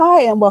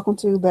Hi, and welcome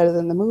to Better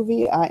Than the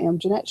Movie. I am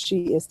Jeanette.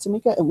 She is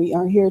Tamika, and we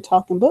are here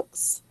talking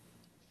books.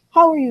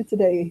 How are you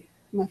today,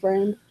 my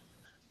friend?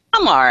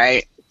 I'm all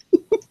right.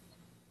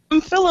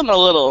 I'm feeling a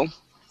little,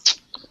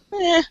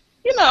 you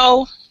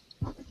know,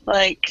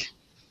 like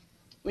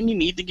when you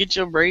need to get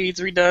your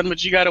braids redone,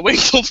 but you gotta wait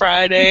till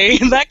Friday.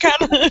 That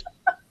kind of,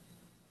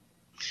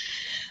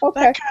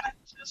 Okay,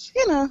 just,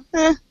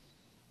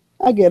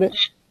 I get it.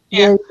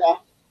 yeah. Very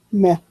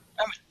meh.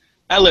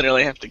 I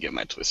literally have to get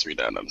my twist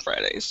redone on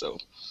Friday, so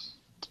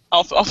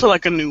I'll feel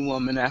like a new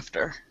woman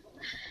after.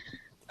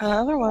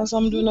 Otherwise,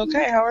 I'm doing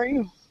okay. How are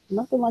you?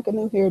 Nothing like a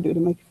new hairdo to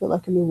make you feel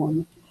like a new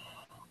woman.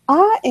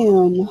 I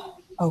am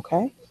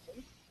okay.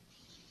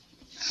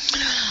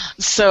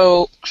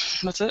 So,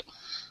 that's it.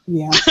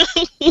 Yeah.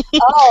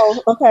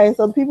 Oh, okay.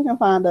 So people can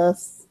find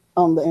us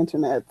on the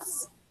internet.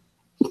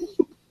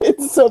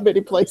 It's so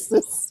many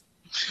places.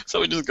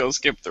 So we just go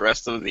skip the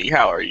rest of the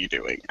how are you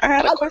doing? I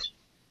had a question.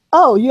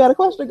 Oh, you got a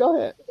question? Go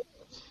ahead.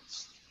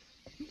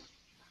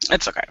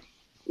 It's okay.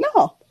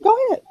 No, go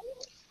ahead.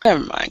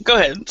 Never mind. Go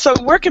ahead. So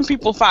where can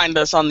people find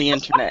us on the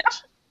internet?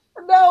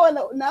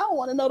 No, now I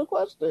want to know the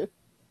question.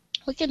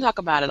 We can talk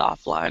about it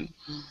offline.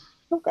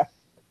 Okay.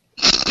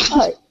 All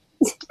right.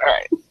 All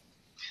right.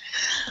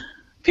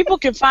 People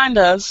can find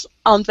us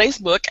on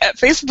Facebook at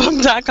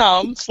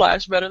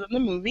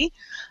facebook.com/betterthanthemovie.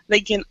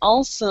 They can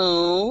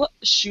also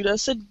shoot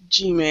us an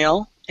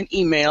email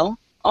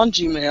on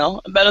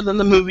Gmail,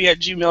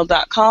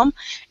 betterthanthemovie@gmail.com.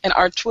 And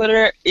our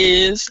Twitter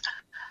is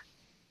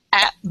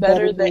at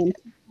better than.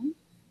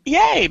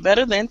 Yay,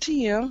 better than to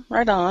you.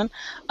 Right on.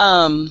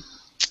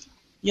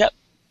 Yep.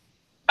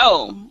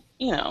 Oh,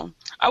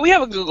 we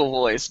have a Google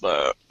Voice,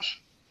 but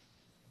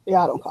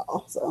Yeah, I don't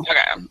call. So okay.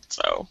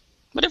 So,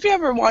 but if you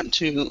ever want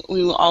to,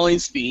 we will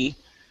always be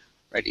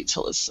ready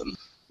to listen.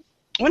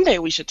 One day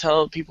we should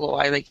tell people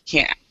why they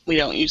can't. We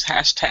don't use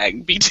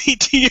hashtag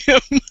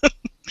BTTM.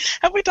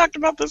 Have we talked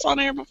about this on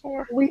air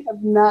before? We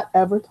have not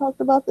ever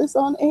talked about this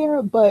on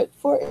air, but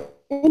for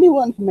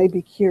anyone who may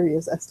be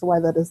curious as to why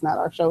that is not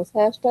our show's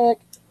hashtag,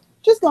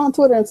 just go on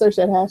Twitter and search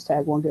that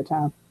hashtag one good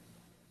time.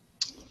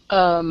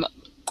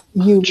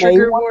 You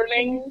trigger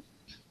warning.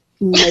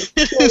 Make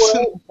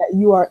sure that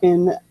you are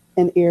in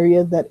an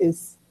area that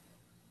is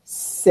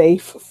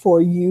safe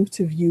for you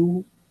to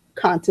view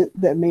content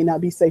that may not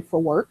be safe for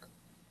work.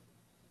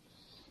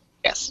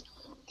 Yes.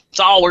 That's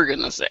all we're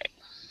gonna say.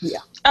 Yeah.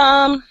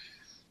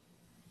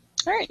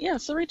 All right, yeah,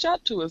 so reach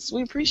out to us.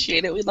 We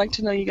appreciate it. We'd like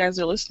to know you guys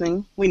are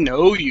listening. We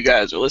know you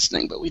guys are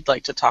listening, but we'd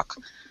like to talk,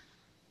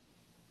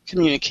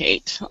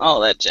 communicate, all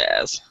that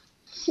jazz.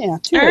 Yeah,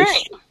 all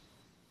right.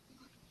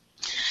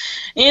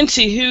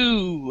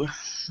 Anywho,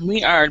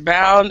 we are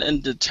bound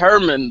and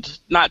determined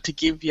not to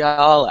give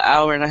y'all an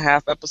hour and a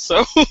half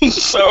episode,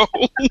 so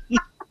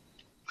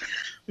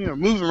we are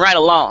moving right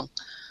along.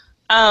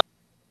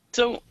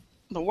 So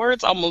the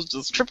words almost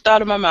just tripped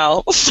out of my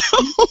mouth. So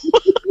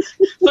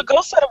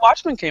Ghost Set of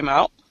Watchmen came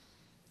out.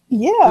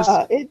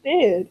 Yeah, it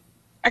did.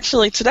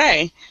 Actually,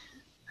 today.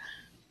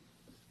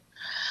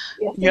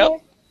 Yesterday?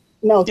 Yep.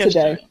 No,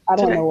 today. I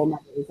don't know what my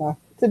days are.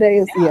 Today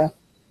is,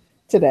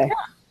 today.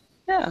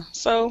 Yeah,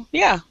 so,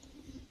 yeah.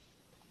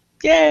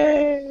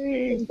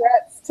 Yay!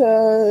 Congrats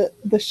to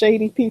the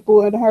shady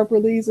people in Harper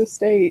Lee's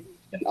estate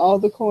and all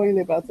the coin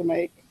they're about to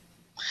make.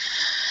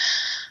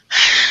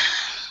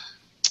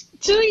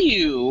 Do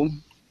you?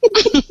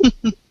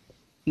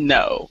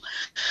 No.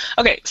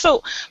 Okay,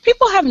 so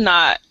people have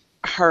not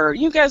heard,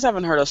 you guys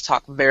haven't heard us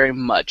talk very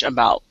much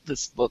about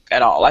this book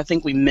at all. I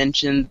think we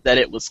mentioned that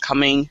it was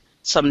coming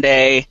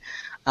someday,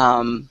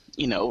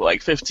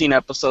 like 15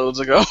 episodes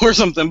ago or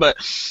something, but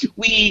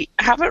we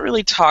haven't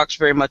really talked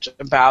very much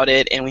about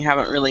it, and we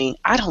haven't really,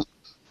 I don't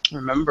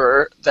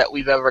remember that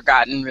we've ever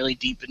gotten really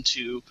deep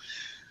into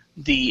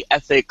the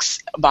ethics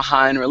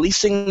behind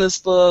releasing this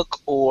book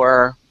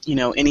or,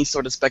 any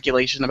sort of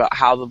speculation about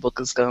how the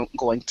book is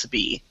going to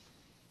be.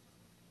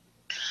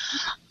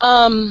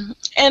 And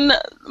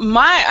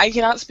I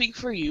cannot speak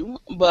for you,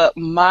 but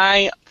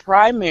my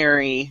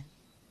primary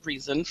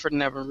reason for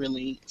never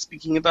really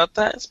speaking about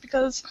that is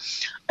because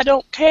I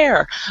don't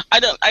care. I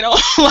don't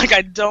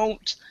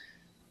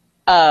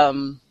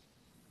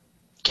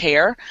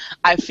care.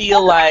 I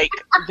feel like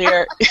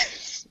there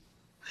is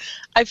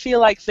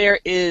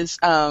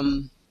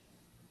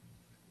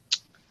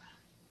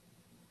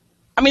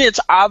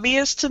it's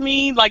obvious to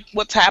me, like,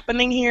 what's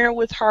happening here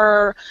with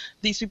her.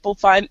 These people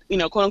quote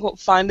unquote,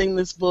 finding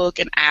this book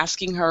and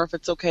asking her if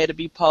it's okay to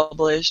be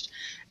published.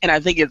 And I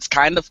think it's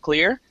kind of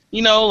clear,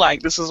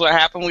 like, this is what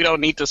happened. We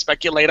don't need to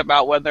speculate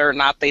about whether or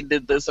not they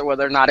did this or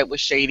whether or not it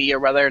was shady or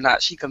whether or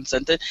not she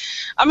consented.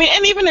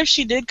 And even if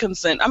she did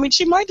consent,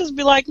 she might just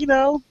be like,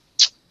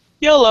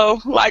 YOLO,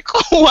 like,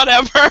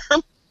 whatever.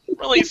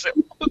 Release it.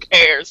 Who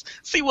cares?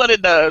 See what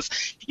it does.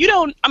 We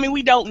don't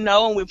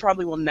know, and we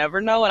probably will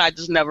never know, and I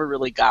just never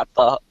really got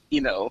I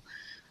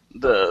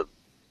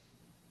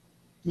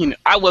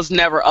was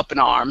never up in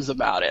arms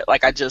about it.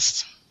 Like,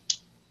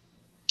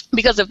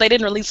 Because if they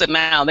didn't release it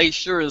now, they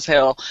sure as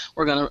hell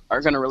are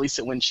gonna release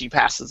it when she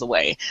passes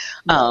away.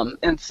 Right.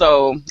 And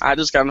so I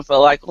just kind of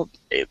feel like, well,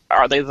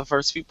 are they the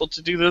first people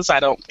to do this? I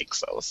don't think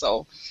so.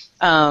 So,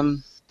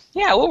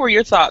 yeah, what were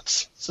your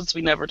thoughts since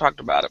we never talked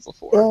about it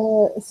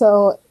before?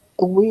 So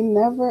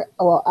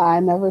I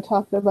never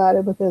talked about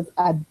it because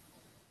I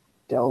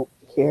don't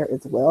care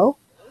as well.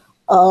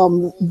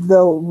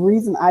 The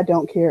reason I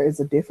don't care is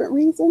a different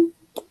reason.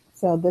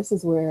 So this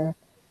is where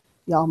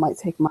y'all might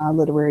take my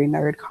literary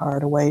nerd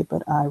card away,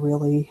 but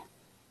I'm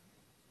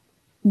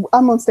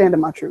gonna stand in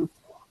my truth.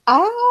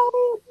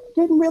 I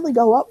didn't really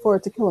go up for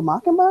To Kill a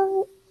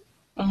Mockingbird,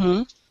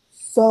 Hmm.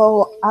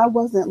 so I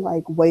wasn't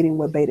like waiting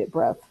with bated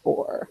breath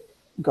for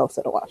Ghost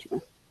of the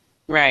Watchman.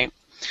 Right.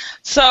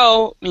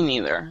 So me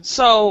neither.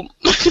 So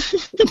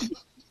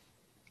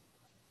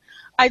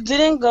I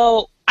didn't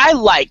go. I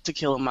liked To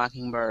Kill a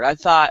Mockingbird. I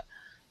thought,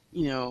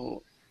 you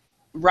know,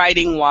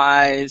 writing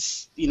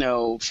wise,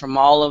 from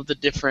all of the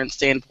different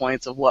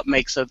standpoints of what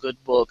makes a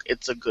good book,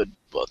 it's a good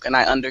book. And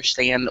I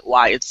understand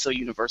why it's so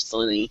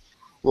universally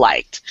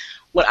liked.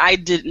 What I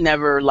did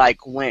never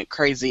like went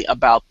crazy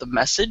about the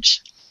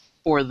message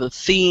or the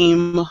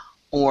theme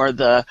or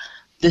the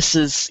this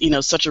is,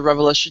 such a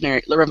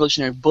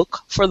revolutionary book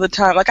for the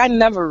time. Like I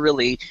never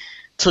really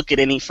took it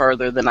any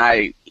further than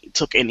I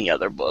took any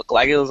other book.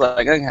 Like it was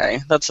like, okay,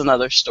 that's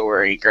another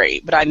story,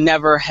 great. But I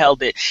never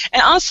held it.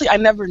 And honestly, I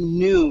never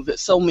knew that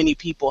so many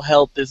people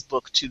held this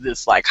book to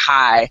this like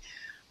high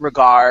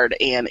regard,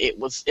 and it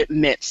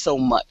meant so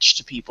much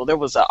to people. There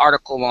was an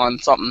article on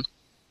something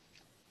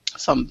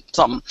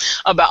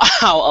about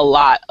how a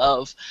lot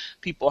of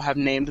people have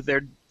named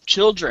their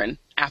children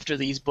after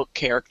these book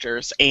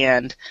characters,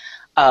 and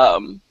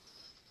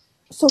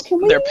So can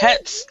their we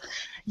pets.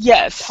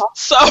 Yes. talk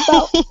So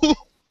about?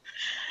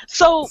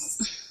 so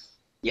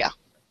yeah.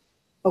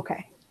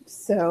 Okay,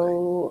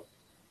 so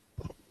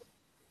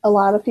a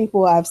lot of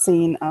people I've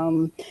seen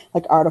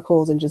like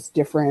articles and just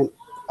different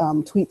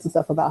tweets and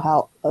stuff about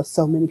how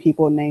so many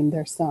people name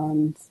their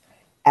sons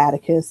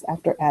Atticus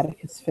after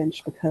Atticus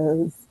Finch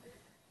because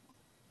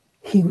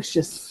he was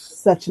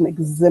just such an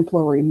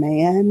exemplary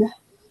man.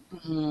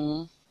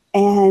 Hmm.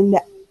 And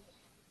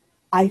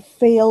I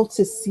failed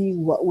to see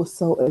what was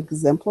so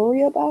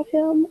exemplary about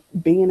him,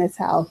 being as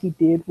how he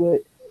did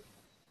what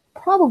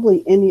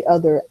probably any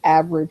other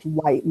average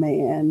white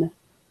man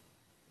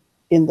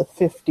in the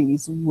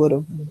 50s would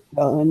have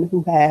done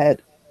who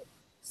had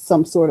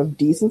some sort of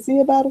decency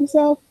about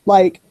himself.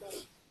 Like,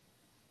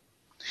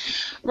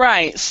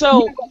 Right.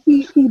 So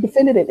he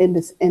defended an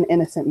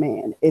innocent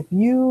man. If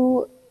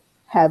you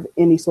have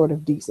any sort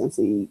of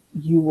decency,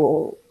 you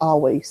will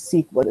always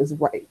seek what is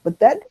right. But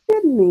that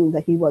didn't mean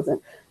that he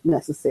wasn't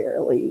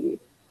necessarily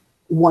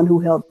one who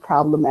held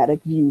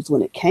problematic views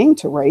when it came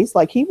to race.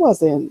 Like he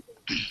wasn't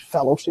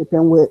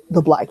fellowshipping with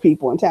the black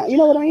people in town. You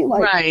know what I mean?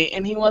 Like right,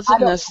 and he I wasn't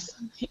don't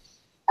necessarily.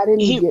 I didn't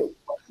He get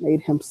what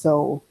made him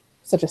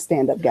such a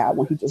stand up guy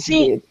when he just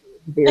see, did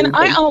and very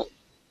basic.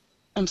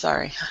 I'm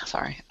sorry.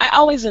 I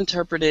always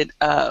interpreted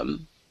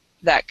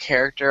that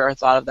character or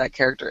thought of that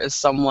character as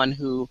someone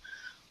who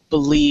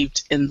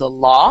believed in the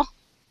law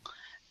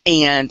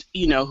and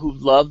who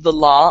loved the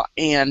law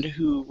and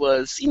who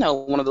was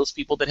one of those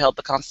people that held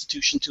the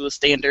Constitution to a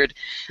standard.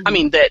 I Mhm.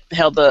 mean, that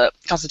held the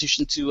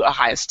Constitution to a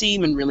high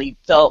esteem and really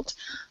felt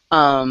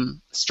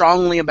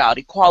strongly about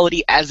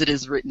equality as it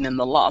is written in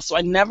the law. So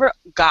I never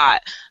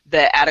got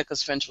that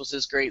Atticus Finch was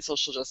this great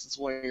social justice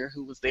warrior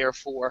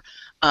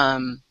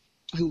um,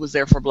 who was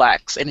there for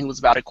blacks and who was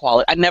about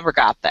equality. I never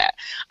got that.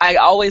 I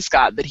always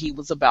got that he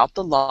was about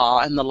the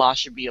law and the law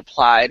should be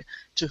applied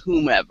to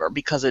whomever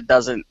because it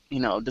doesn't,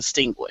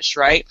 distinguish,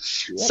 right?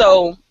 Yep.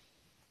 So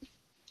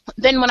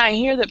then when I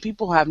hear that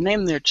people have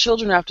named their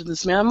children after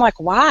this man, I'm like,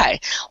 why?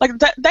 Like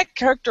that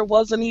character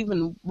wasn't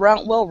even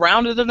well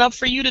rounded enough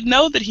for you to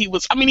know that he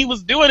was. I mean, he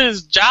was doing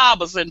his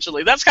job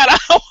essentially. That's kind of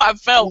how I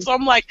felt. So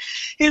I'm like,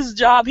 his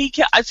job.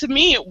 To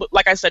me,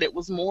 like I said, it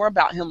was more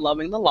about him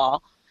loving the law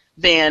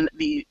than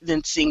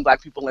seeing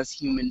black people as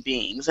human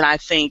beings. And I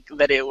think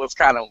that it was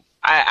kind of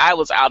I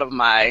was out of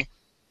my,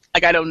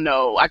 like, I don't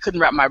know. I couldn't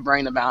wrap my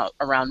brain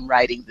around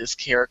writing this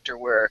character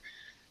where,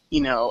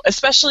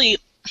 especially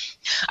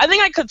I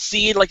think I could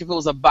see like if it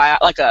was a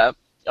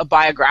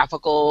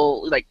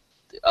biographical like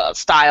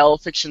style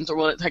fiction or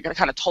what, like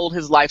kind of told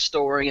his life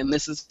story and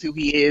this is who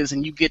he is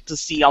and you get to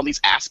see all these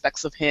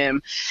aspects of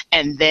him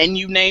and then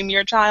you name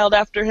your child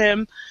after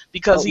him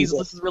because Oh, he's yeah.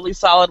 this really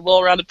solid,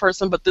 well-rounded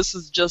person, but this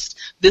is just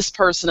this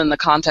person in the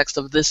context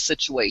of this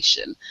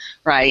situation,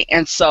 right?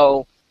 And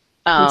so,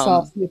 We saw a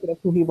um, snippet of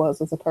who he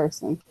was as a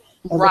person,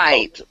 as opposed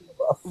right, to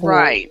a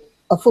right.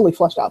 fully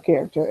fleshed out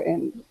character.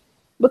 And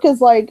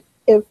because like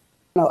if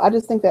I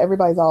just think that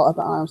everybody's all up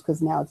in arms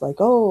because now it's like,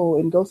 oh,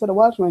 in Ghost of the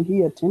Watchman,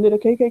 he attended a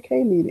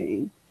KKK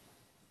meeting,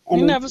 He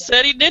and never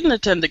said he didn't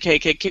attend the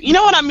KKK. You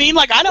know what I mean?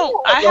 Like I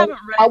like haven't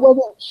I read.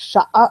 wasn't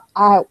shocked.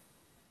 I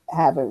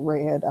haven't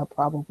read. I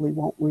probably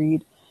won't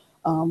read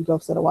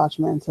Ghost of the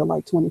Watchman until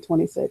like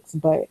 2026,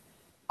 but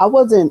I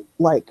wasn't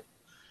like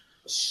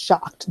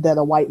shocked that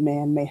a white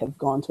man may have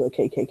gone to a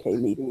KKK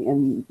meeting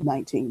in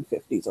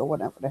 1950s or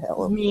whatever the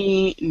hell it was.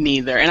 Me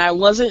neither. And I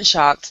wasn't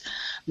shocked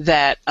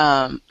that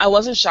I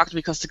wasn't shocked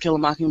because To Kill a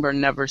Mockingbird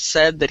never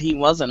said that he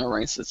wasn't a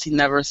racist. He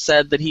never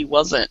said that he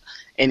wasn't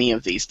any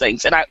of these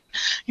things. And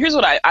here's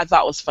what I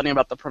thought was funny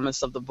about the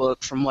premise of the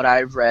book from what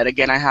I've read.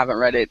 Again, I haven't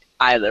read it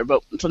either,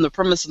 but from the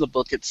premise of the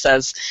book, it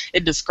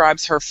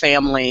describes her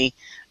family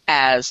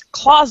as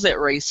closet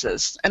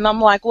racist. And I'm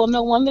like, well,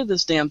 no wonder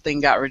this damn thing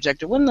got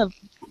rejected. When the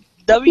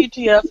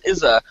WTF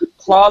is a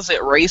closet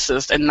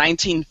racist in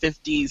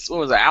 1950s, what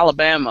was it,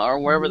 Alabama or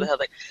wherever the hell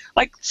they,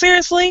 like,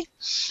 seriously?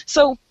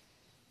 So,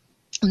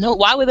 no,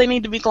 why would they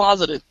need to be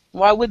closeted?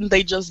 Why wouldn't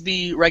they just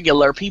be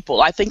regular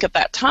people? I think at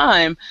that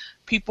time,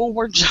 people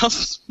were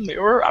just,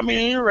 you're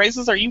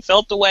racist or you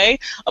felt the way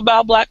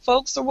about black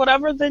folks or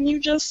whatever, then you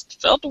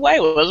just felt the way.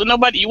 Wasn't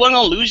nobody, you weren't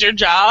going to lose your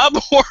job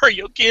or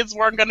your kids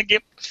weren't going to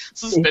get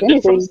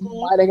suspended from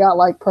school. Why they got,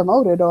 like,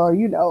 promoted or,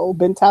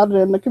 been touted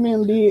in the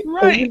community.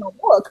 Right.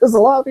 Because a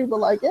lot of people are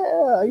like,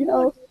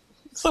 yeah,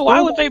 So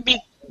why would they be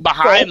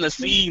behind the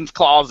scenes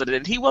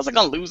closeted? He wasn't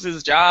going to lose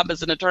his job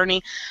as an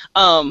attorney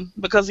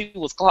because he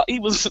was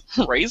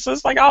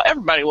racist, like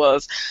everybody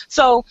was.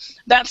 So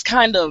that's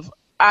kind of,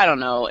 I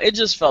don't know, it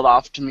just felt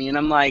off to me, and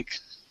I'm like,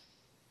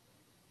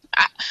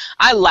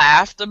 I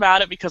laughed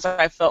about it because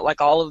I felt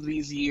like all of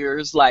these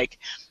years, like,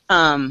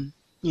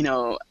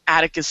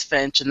 Atticus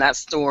Finch and that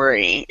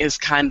story is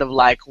kind of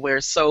like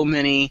where so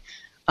many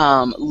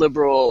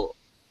liberal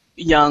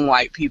young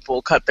white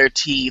people cut their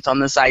teeth on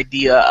this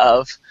idea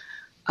of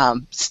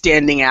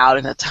standing out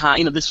in a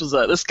time,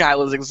 this guy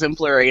was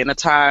exemplary in a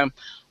time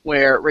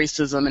where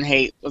racism and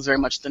hate was very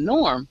much the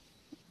norm.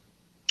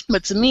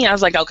 But to me, I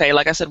was like, okay,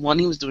 like I said, one,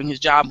 he was doing his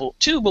job, but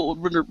two, but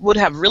would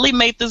have really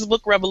made this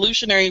book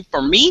revolutionary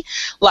for me,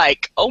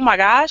 like, oh my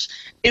gosh,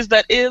 is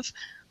that if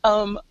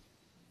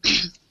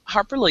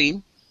Harper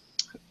Lee,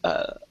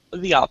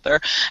 the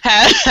author,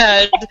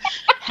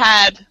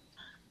 had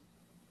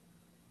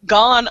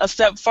gone a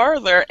step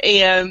further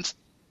and,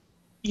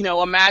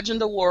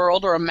 imagined a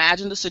world or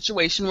imagined a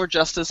situation where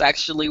justice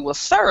actually was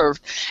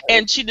served.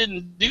 And she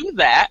didn't do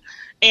that.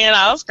 And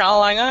I was kind of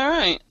like, all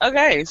right,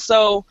 okay,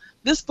 so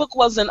this book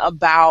wasn't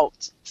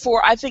about,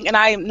 I think, and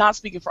I am not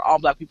speaking for all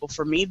black people,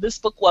 for me, this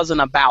book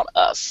wasn't about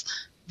us.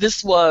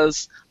 This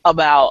was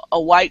about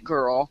a white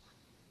girl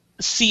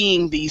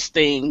seeing these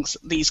things,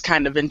 these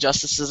kind of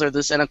injustices or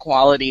this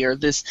inequality or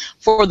this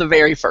for the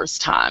very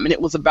first time. And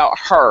it was about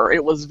her.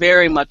 It was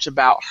very much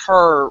about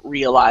her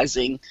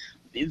realizing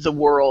the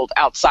world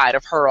outside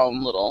of her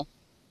own little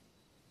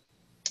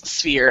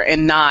sphere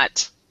and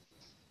not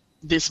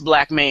this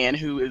black man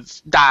who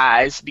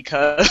dies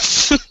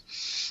because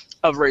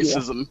of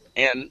racism.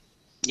 And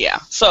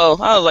so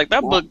I was like,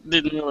 that book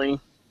didn't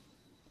really,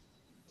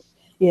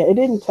 it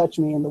didn't touch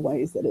me in the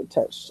ways that it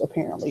touched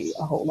apparently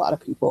a whole lot of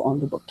people on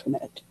the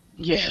Booktonet.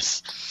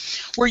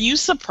 Yes. Were you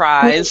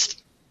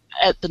surprised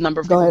at the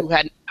number of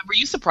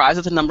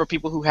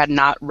people who had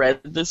not read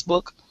this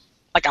book?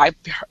 Like, I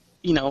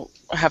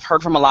have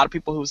heard from a lot of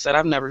people who said,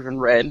 I've never even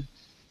read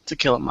To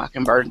Kill a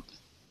Mockingbird.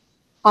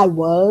 I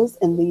was,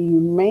 and the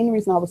main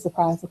reason I was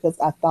surprised because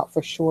I thought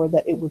for sure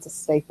that it was a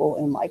staple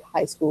in, like,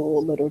 high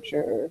school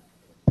literature,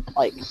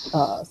 like,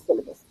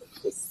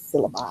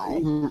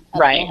 syllabi.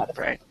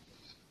 Right.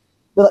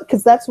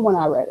 Because that's when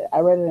I read it. I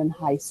read it in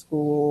high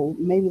school,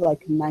 maybe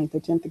like 9th or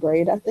 10th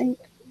grade, I think.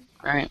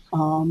 Right.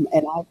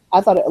 And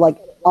I thought it, like,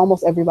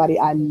 almost everybody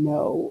I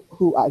know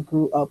who I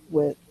grew up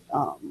with,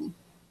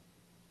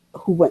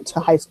 who went to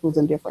high schools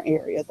in different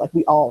areas, like,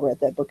 we all read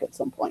that book at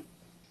some point.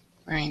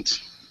 Right.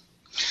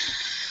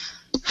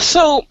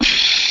 So,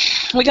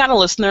 we got a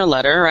listener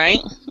letter, right?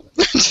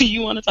 Do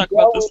you want to talk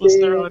about this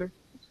listener letter?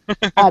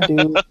 I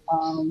do.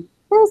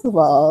 First of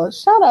all,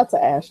 shout out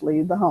to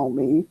Ashley, the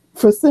homie,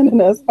 for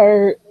sending us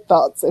her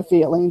thoughts and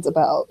feelings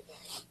about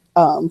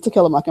To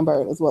Kill a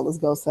Mockingbird as well as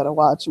Go Set a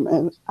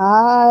Watchman.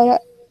 I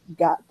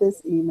got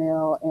this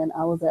email and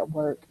I was at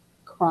work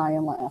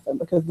crying, laughing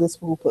because this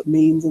fool put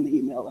memes in the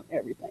email and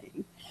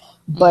everything.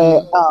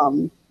 But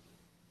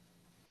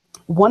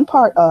one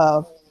part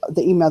of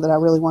the email that I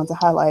really want to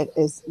highlight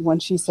is when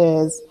she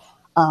says,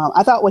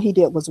 I thought what he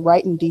did was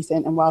right and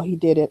decent, and while he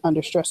did it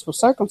under stressful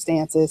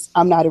circumstances,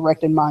 I'm not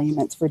erecting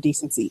monuments for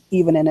decency,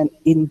 even in an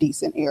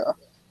indecent era.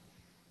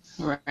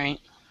 Right.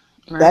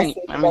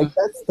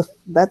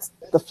 That's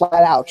the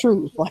flat out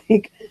truth.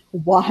 Like,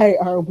 why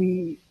are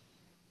we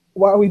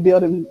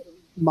building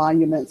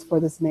monuments for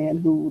this man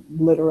who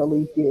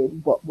literally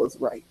did what was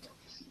right?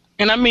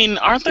 And I mean,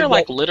 aren't there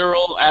like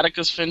literal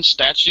Atticus Finch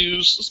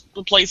statues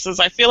places?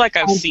 I feel like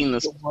I've seen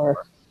this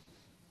before.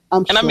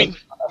 I mean,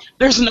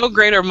 there's no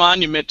greater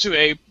monument to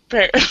a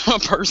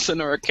person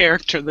or a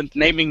character than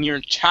naming your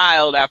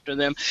child after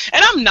them.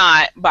 And I'm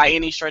not by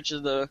any stretch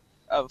of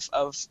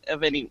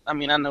any. I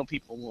mean, I know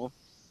people will.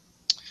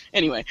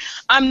 Anyway,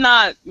 I'm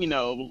not,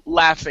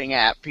 laughing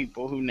at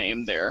people who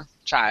name their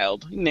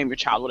child. You name your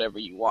child whatever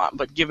you want,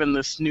 but given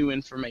this new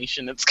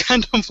information, it's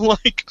kind of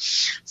like,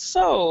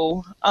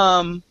 so.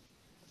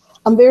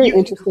 I'm very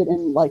interested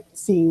in like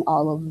seeing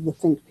all of the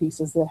think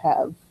pieces that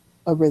have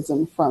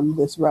arisen from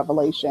this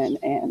revelation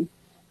and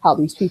how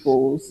these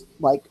people's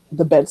like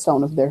the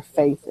bedstone of their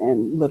faith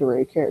in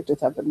literary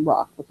characters have been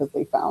rocked because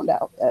they found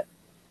out that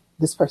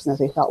this person that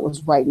they thought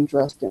was right and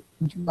just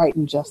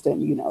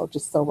and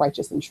just so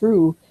righteous and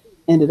true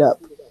ended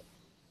up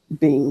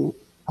being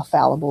a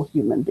fallible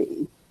human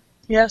being.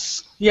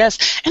 Yes,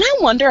 yes. And I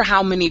wonder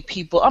how many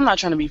people, I'm not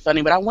trying to be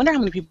funny, but I wonder how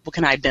many people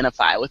can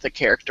identify with a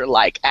character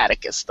like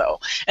Atticus, though.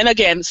 And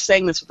again,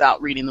 saying this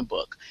without reading the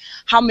book.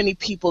 How many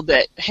people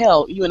that,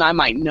 hell, you and I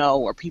might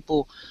know, or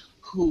people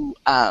who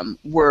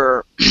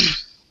were,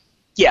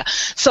 yeah.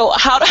 So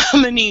how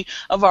many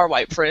of our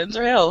white friends,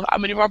 or hell, how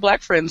many of our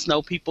black friends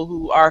know people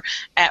who are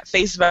at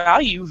face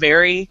value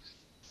very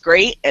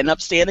great and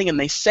upstanding, and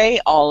they say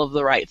all of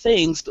the right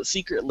things, but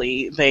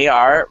secretly they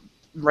are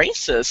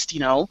racist,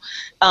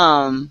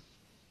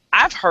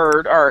 I've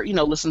heard or,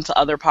 listened to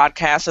other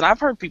podcasts, and I've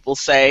heard people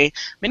say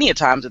many a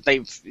times that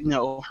they've,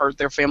 heard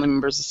their family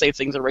members say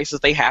things are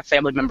racist. They have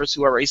family members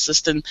who are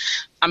racist. And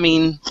I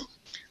mean,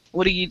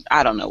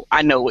 I don't know.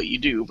 I know what you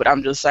do, but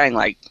I'm just saying,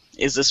 like,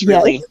 is this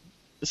really,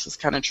 this is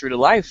kind of true to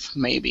life,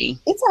 maybe?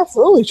 It's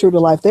absolutely true to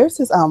life. There's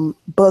this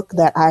book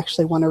that I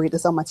actually want to read.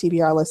 It's on my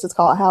TBR list. It's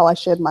called How I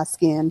Shed My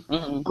Skin,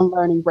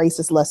 Unlearning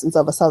Racist Lessons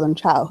of a Southern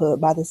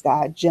Childhood by this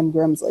guy, Jim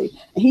Grimsley.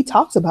 And he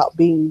talks about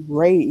being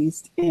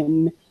raised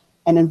in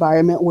an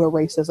environment where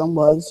racism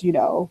was,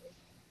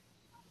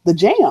 the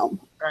jam,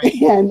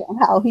 right, and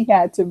how he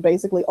had to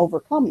basically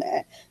overcome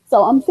that.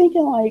 So I'm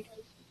thinking, like,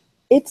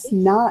 it's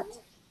not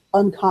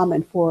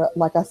uncommon for,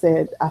 like I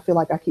said, I feel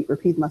like I keep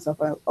repeating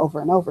myself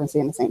over and over and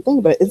saying the same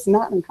thing, but it's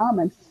not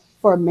uncommon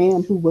for a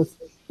man who was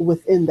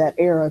within that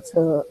era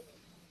to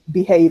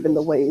behave in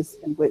the ways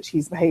in which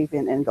he's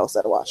behaving in Ghost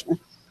of the Watchman.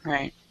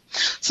 Right.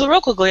 So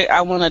real quickly,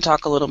 I want to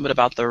talk a little bit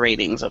about the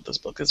ratings that this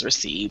book has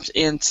received.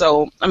 And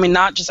so, I mean,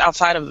 not just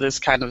outside of this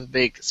kind of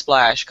big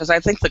splash, because I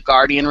think The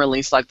Guardian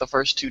released like the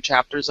first 2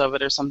 chapters of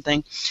it or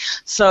something.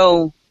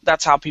 So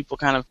that's how people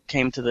kind of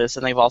came to this,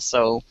 and they've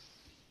also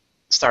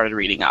started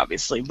reading,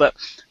 obviously. But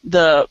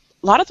a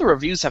lot of the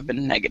reviews have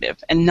been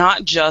negative, and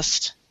not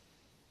just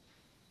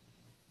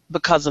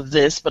because of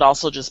this, but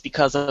also just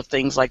because of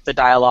things like the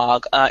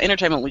dialogue.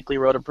 Entertainment Weekly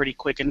wrote a pretty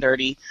quick and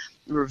dirty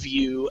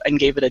review and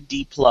gave it a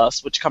D+,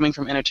 which, coming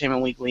from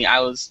Entertainment Weekly,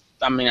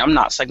 I'm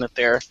not saying that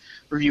their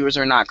reviewers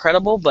are not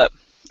credible, but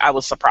I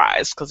was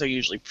surprised because they're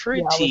usually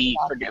pretty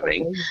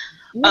forgiving.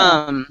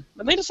 Yeah.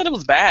 But they just said it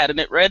was bad, and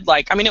it read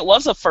like,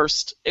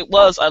 it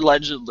was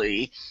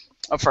allegedly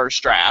a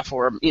first draft,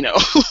 or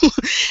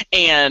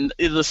and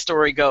the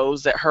story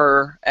goes that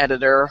her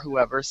editor,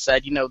 whoever,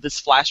 said,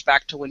 this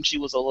flashback to when she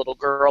was a little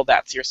girl,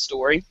 that's your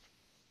story.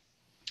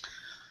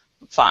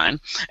 Fine.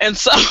 And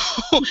so,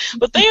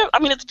 but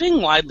it's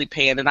being widely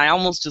panned, and I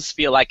almost just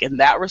feel like in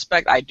that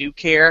respect, I do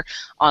care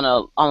on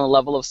a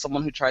level of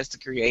someone who tries to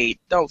create.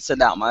 Don't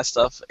send out my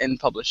stuff and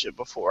publish it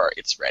before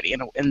it's ready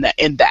in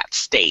that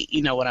state.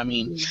 You know what I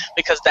mean? Yeah.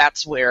 Because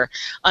that's where,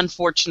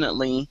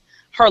 unfortunately,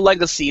 her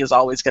legacy is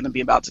always going to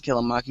be about To Kill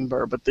a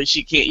Mockingbird, but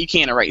you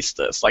can't erase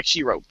this. Like,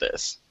 she wrote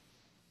this,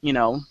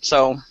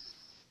 So,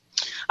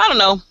 I don't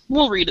know.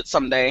 We'll read it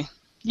someday.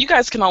 You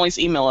guys can always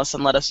email us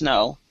and let us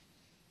know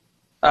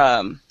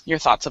your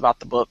thoughts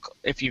about the book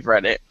if you've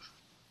read it.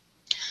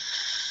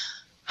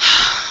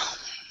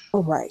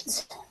 All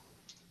right.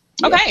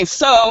 Okay, yeah.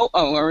 So,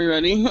 are we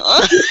ready?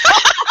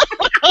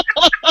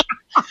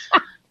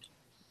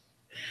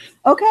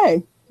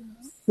 Okay,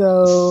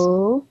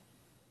 so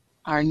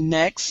our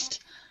next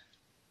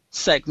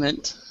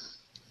segment,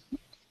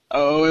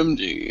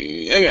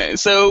 OMG. Okay,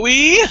 so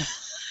you're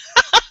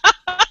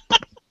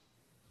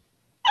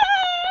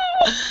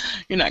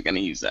not going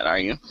to use that, are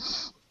you?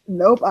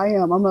 Nope, I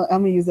am. I'm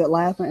gonna use that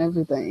laugh and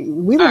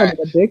everything. We learned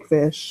a big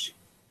fish.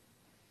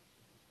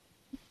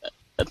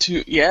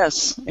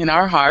 Yes, in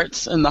our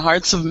hearts, in the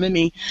hearts of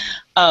many,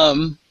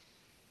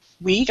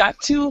 we got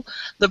to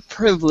the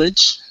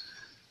privilege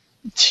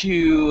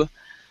to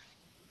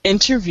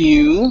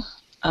interview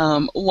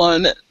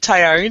one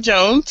Tayari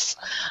Jones,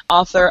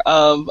 author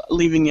of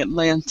Leaving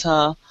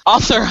Atlanta,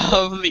 author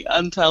of The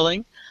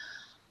Untelling,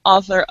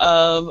 author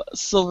of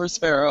Silver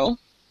Sparrow.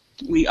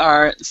 We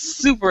are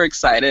super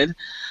excited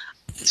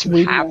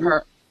to have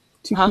her.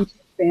 To keep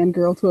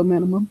fangirl to a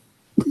minimum.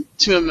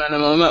 To a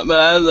minimum, but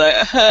I was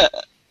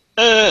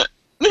like,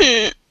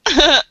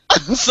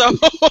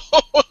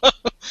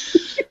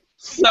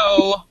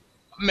 so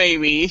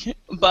maybe.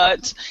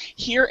 But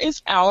here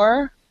is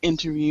our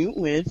interview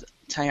with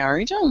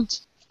Tayari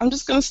Jones. I'm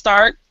just going to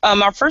start.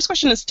 Our first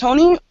question is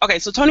Toni. Okay,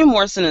 so Toni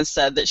Morrison has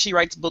said that she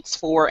writes books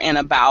for and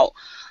about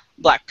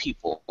Black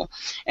people,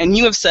 and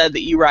you have said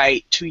that you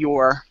write to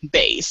your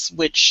base,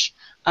 which,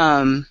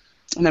 and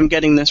I'm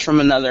getting this from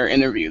another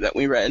interview that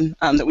we read,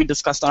 that we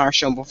discussed on our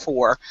show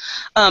before.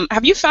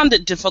 Have you found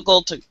it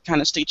difficult to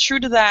kind of stay true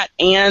to that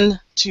and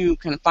to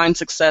kind of find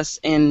success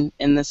in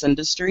this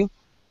industry?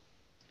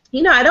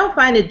 I don't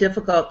find it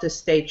difficult to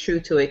stay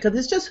true to it because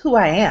it's just who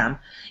I am.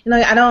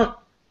 I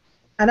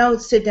I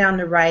don't sit down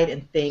to write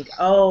and think,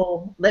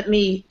 oh, let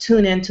me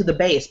tune into the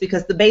bass,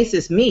 because the bass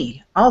is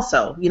me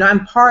also. You know,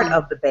 I'm part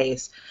of the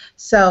bass.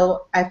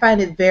 So I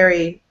find it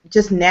very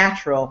just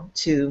natural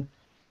to,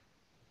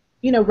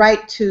 you know,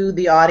 write to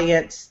the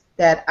audience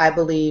that I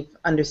believe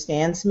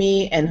understands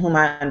me and whom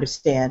I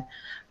understand.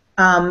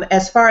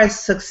 As far as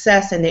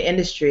success in the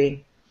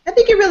industry, I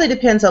think it really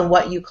depends on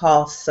what you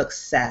call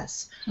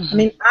success. I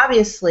mean,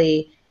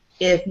 obviously,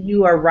 if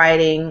you are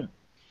writing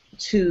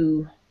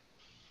to,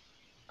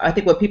 I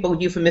think what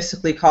people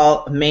euphemistically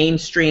call a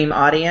mainstream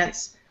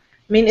audience,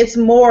 I mean, it's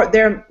more,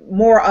 there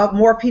are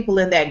more people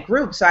in that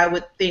group, so I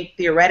would think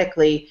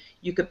theoretically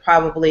you could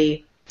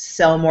probably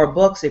sell more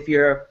books if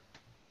you're,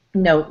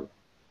 you know,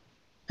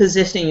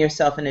 positioning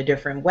yourself in a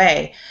different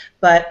way.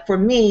 But for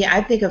me,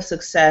 I think of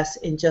success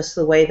in just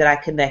the way that I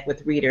connect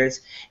with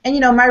readers. And,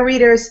 you know, my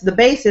readers, the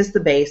base is the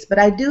base, but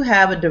I do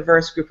have a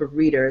diverse group of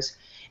readers,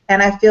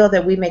 and I feel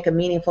that we make a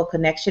meaningful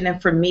connection,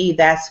 and for me,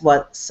 that's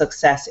what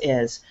success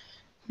is.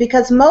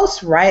 Because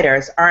most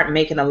writers aren't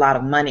making a lot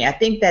of money. I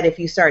think that if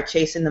you start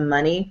chasing the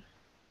money,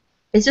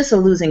 it's just a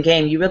losing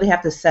game. You really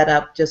have to set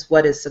up just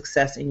what is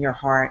success in your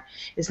heart.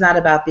 It's not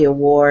about the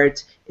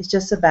awards. It's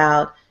just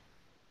about,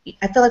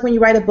 I feel like when you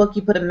write a book,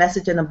 you put a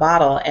message in a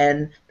bottle,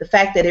 and the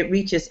fact that it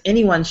reaches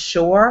anyone's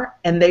shore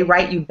and they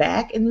write you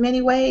back in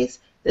many ways,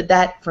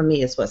 that for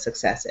me is what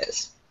success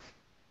is.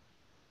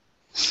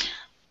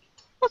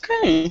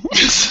 Okay.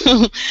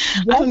 So,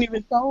 I don't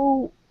even.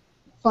 So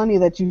funny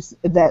that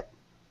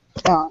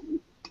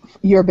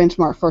your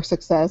benchmark for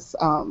success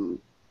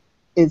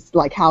is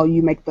like how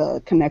you make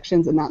the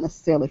connections, and not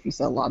necessarily if you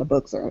sell a lot of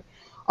books or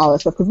all that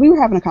stuff. Because we were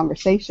having a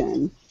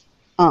conversation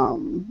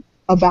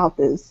about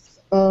this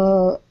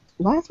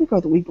last week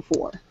or the week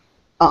before,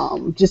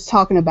 just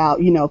talking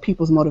about, you know,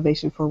 people's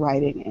motivation for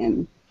writing,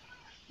 and,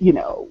 you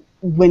know,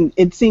 when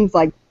it seems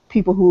like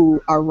people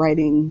who are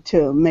writing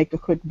to make a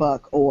quick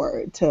buck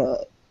or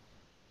to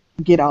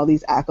get all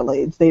these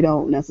accolades, they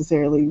don't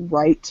necessarily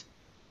write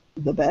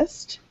the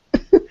best.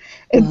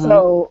 And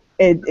so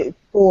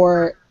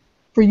for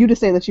you to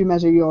say that you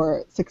measure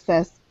your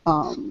success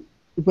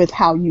with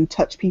how you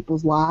touch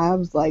people's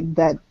lives, like,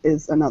 that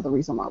is another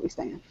reason why we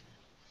stand.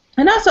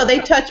 And also, they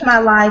touch my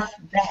life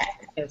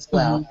back as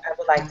well. I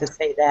would like to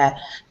say that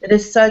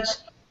it's such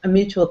a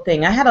mutual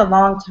thing. I had a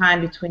long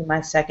time between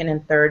my second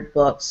and third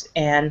books,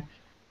 and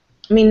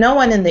I mean, no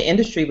one in the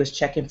industry was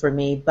checking for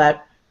me,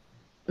 but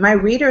my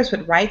readers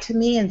would write to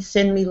me and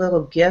send me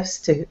little gifts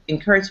to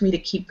encourage me to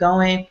keep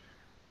going,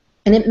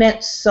 and it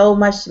meant so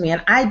much to me.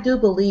 And I do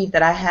believe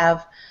that I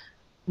have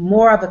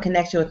more of a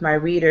connection with my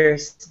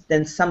readers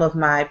than some of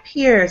my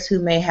peers who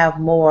may have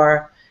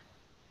more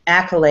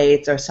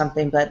accolades or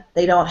something, but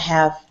they don't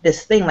have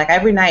this thing. Like,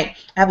 every night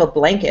I have a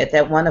blanket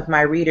that one of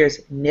my readers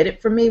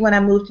knitted for me when I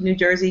moved to New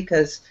Jersey,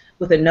 because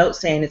with a note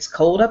saying it's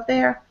cold up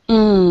there.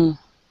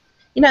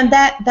 You know, and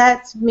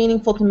that's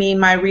meaningful to me.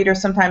 My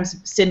readers sometimes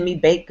send me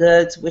baked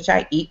goods, which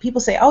I eat. People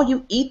say, oh,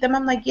 you eat them?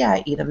 I'm like, yeah,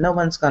 I eat them. No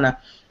one's gonna.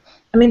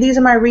 I mean, these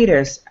are my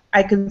readers.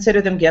 I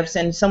consider them gifts,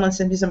 and someone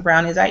sends me some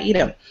brownies, I eat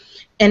them.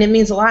 And it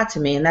means a lot to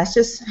me, and that's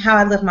just how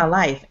I live my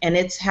life. And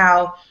it's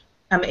how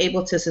I'm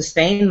able to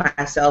sustain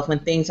myself when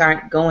things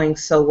aren't going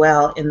so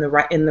well in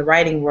the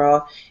writing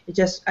world. It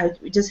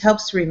just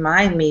helps to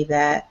remind me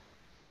that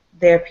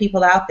there are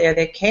people out there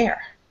that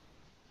care.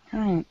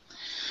 Right.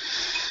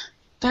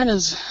 That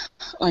is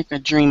like a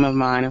dream of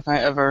mine. If I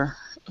ever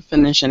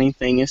finish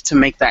anything, is to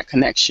make that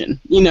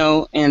connection. You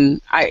know,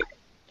 and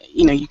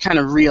you kind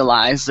of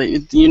realize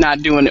that you're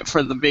not doing it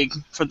for the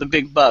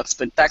big bucks,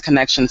 but that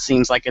connection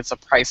seems like it's a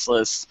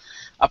priceless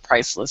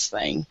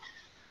thing.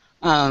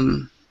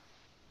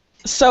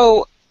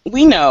 So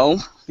we know,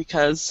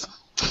 because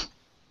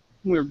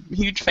we're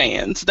huge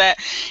fans, that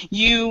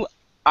you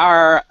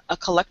are a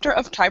collector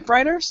of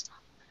typewriters.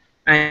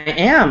 I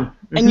am.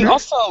 And you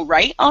also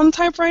write on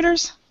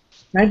typewriters?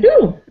 I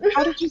do.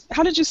 How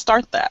did you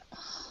start that?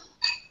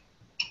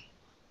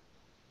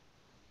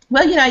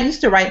 Well, you know, I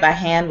used to write by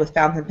hand with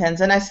fountain pens,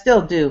 and I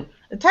still do.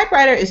 The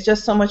typewriter is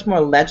just so much more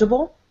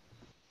legible.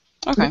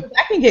 Okay.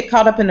 I can get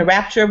caught up in the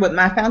rapture with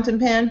my fountain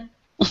pen,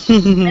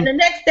 and the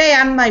next day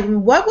I'm like,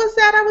 what was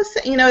that I was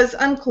saying? You know, it's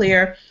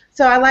unclear.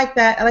 So I like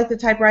that. I like the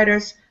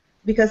typewriters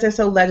because they're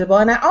so legible,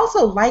 and I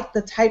also like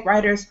the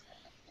typewriters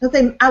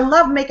because I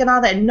love making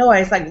all that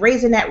noise, like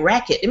raising that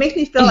racket. It makes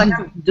me feel like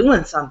I'm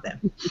doing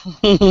something.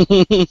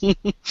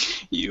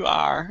 You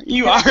are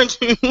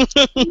too. And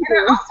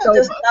I also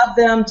just love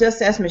them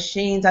just as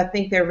machines. I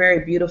think they're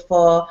very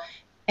beautiful,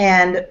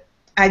 and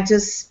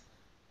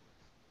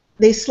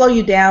they slow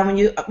you down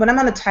when I'm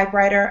on a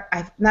typewriter.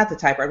 Not the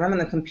typewriter. When I'm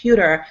on the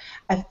computer,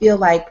 I feel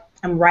like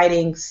I'm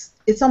writing.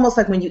 It's almost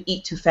like when you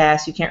eat too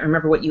fast, you can't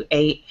remember what you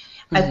ate.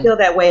 I feel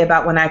that way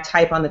about when I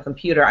type on the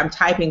computer. I'm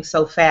typing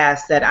so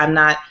fast that I'm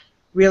not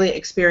really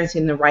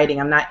experiencing the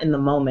writing. I'm not in the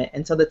moment.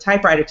 And so the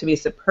typewriter, to me,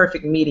 is the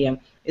perfect medium.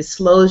 It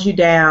slows you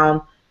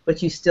down,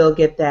 but you still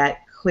get that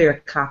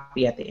clear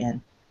copy at the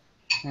end.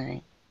 All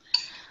right.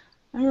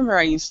 I remember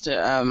I used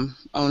to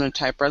own a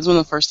typewriter. It was one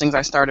of the first things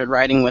I started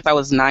writing with. I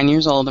was 9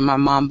 years old, and my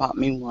mom bought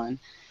me one.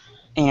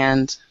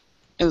 and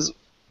it was.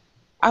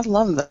 I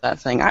love that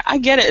thing. I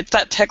get it. It's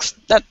that text,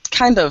 that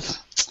kind of,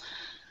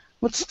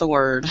 what's the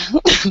word?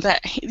 That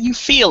you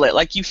feel it,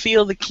 like you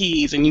feel the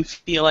keys, and you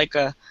feel like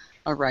a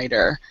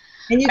writer.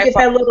 And you get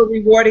that little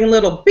rewarding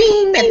little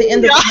bing at the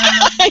end of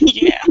the night.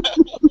 Yeah.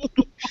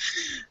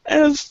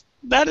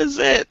 That is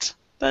it.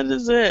 That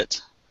is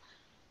it.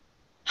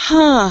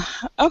 Huh.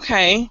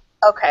 Okay.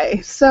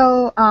 Okay,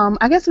 so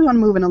I guess we want to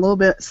move in a little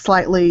bit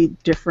slightly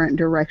different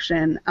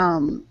direction.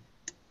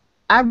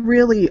 I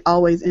really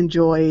always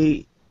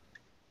enjoy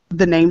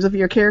the names of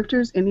your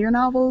characters in your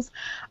novels.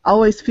 I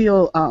always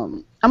feel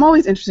I'm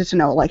always interested to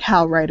know like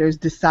how writers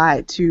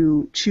decide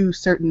to choose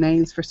certain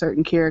names for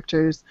certain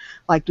characters.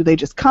 Like, do they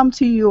just come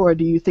to you, or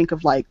do you think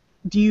of like,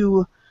 do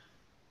you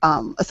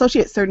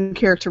associate certain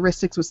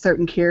characteristics with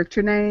certain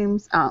character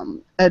names?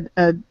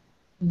 The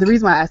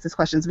reason why I ask this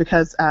question is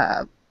because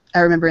I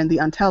remember in The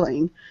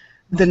Untelling,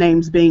 the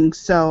names being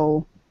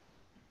so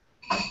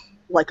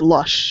like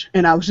lush,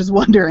 and I was just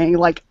wondering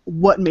like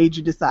what made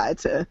you decide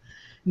to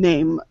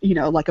name, you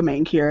know, like a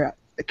main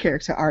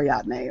character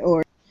Ariadne,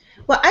 or.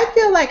 Well, I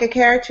feel like a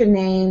character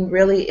name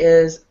really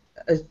is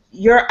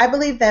I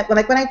believe that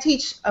when I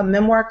teach a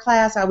memoir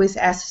class, I always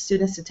ask the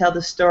students to tell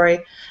the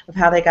story of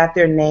how they got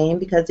their name,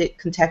 because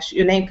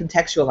your name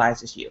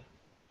contextualizes you.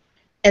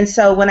 And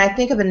so when I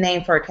think of a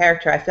name for a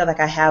character, I feel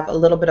like I have a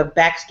little bit of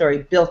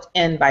backstory built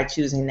in by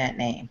choosing that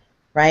name,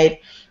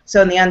 right?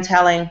 So in The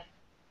Untelling,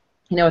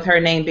 you know, with her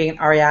name being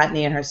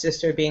Ariadne and her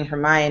sister being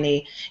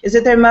Hermione, is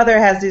that their mother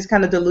has these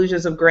kind of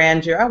delusions of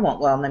grandeur.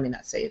 Let me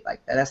not say it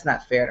like that. That's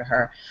not fair to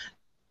her.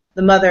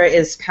 The mother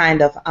is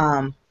kind of,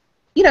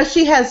 you know,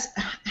 she has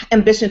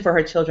ambition for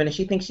her children, and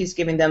she thinks she's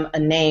giving them a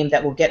name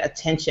that will get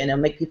attention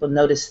and make people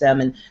notice them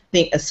and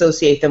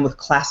associate them with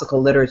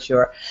classical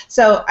literature.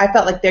 So I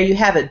felt like there you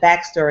have it,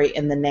 backstory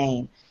in the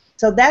name.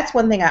 So that's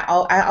one thing I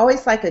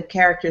always like a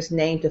character's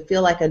name to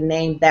feel like a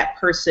name that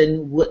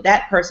person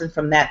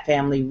from that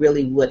family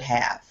really would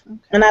have. Okay.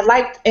 And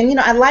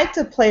I like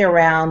to play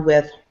around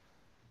with,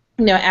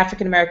 you know,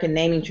 African American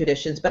naming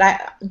traditions, but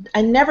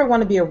I never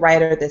want to be a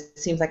writer that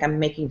seems like I'm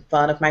making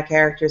fun of my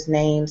characters'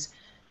 names.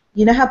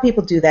 You know how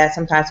people do that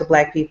sometimes with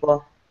Black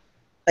people?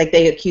 Like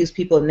they accuse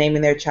people of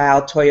naming their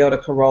child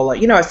Toyota Corolla,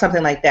 you know, or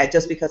something like that,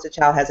 just because the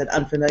child has an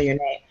unfamiliar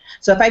name.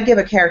 So if I give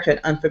a character an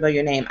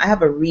unfamiliar name, I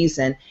have a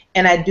reason,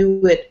 and I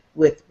do it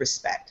with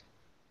respect.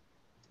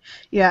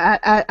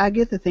 Yeah, I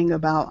get the thing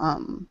about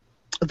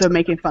the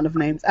making fun of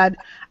names.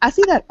 I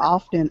see that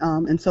often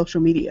in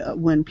social media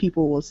when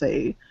people will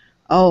say,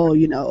 oh,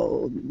 you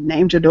know,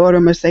 named your daughter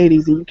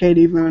Mercedes and you can't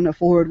even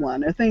afford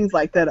one, or things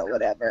like that, or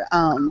whatever.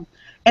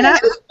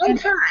 It's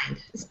unkind.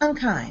 It's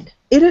unkind.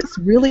 It is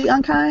really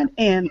unkind,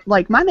 and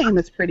like my name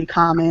is pretty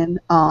common,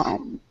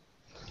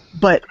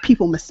 but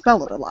people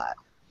misspell it a lot,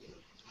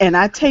 and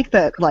I take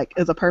that like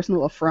as a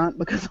personal affront,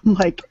 because I'm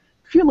like,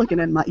 if you're looking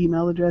at my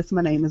email address,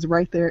 my name is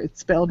right there. It's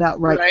spelled out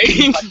right.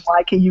 Like,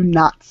 why can you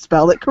not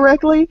spell it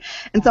correctly?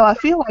 And so I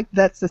feel like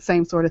that's the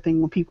same sort of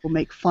thing when people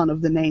make fun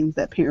of the names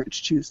that parents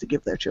choose to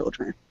give their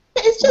children.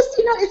 It's just,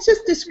 you know, it's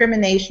just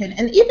discrimination,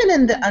 and even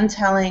in The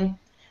Untelling.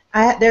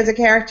 There's a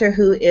character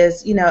who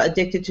is, you know,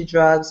 addicted to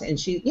drugs, and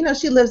she, you know,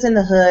 she lives in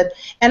the hood,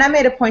 and I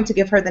made a point to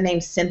give her the name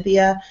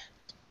Cynthia.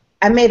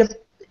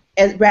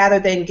 Rather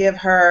than give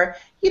her,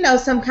 you know,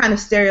 some kind of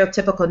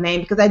stereotypical name,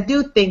 because I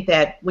do think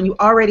that when you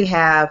already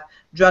have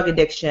drug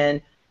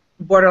addiction,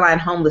 borderline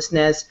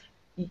homelessness,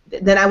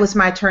 then it was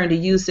my turn to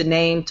use the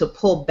name to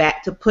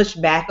push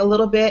back a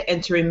little bit,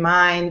 and to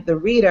remind the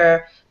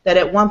reader that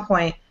at one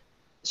point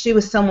she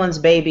was someone's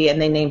baby and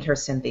they named her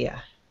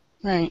Cynthia.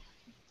 Right.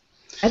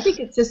 I think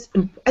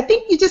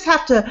you just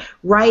have to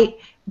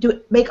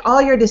make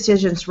all your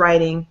decisions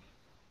writing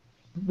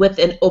with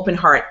an open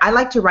heart. I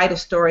like to write a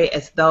story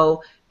as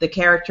though the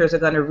characters are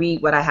going to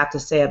read what I have to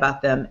say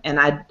about them, and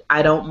I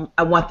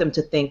want them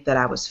to think that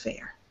I was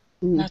fair.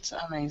 That's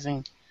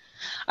amazing.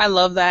 I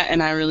love that,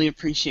 and I really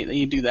appreciate that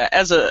you do that.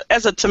 As a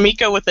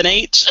Tamika with an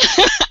H,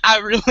 I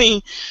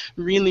really,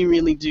 really,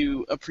 really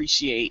do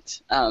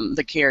appreciate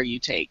the care you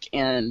take,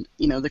 and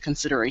you know, the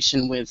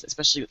consideration with,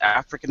 especially with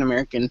African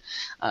American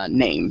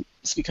names,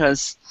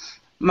 because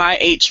my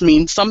H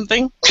means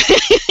something,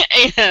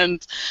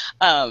 and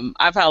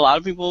I've had a lot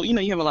of people, you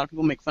know, you have a lot of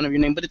people make fun of your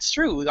name, but it's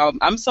true.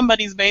 I'm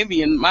somebody's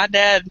baby, and my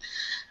dad,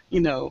 you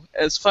know,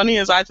 as funny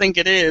as I think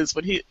it is,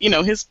 but he, you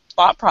know, his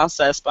thought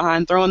process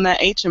behind throwing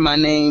that H in my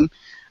name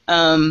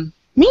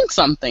means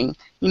something,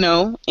 you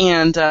know,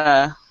 and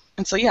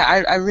so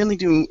yeah, I really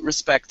do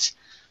respect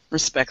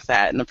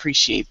that and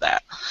appreciate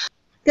that.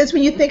 Because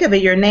when you think of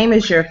it, your name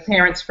is your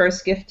parents'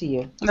 first gift to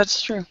you.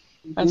 That's true.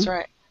 That's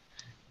right.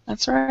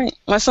 That's right.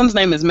 My son's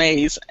name is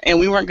Maze, and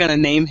we weren't gonna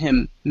name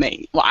him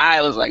Maze. Well,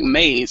 I was like,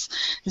 Maze.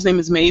 His name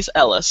is Maze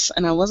Ellis,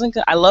 and I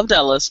loved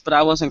Ellis, but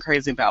I wasn't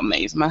crazy about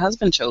Maze. My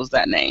husband chose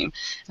that name,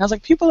 and I was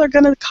like, people are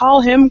gonna call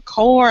him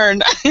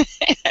Corn,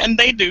 and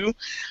they do,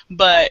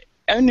 but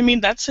I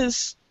mean,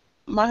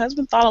 my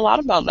husband thought a lot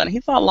about that. He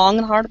thought long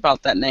and hard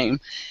about that name,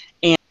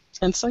 and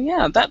And so,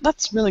 yeah,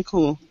 that's really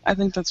cool. I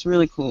think that's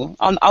really cool.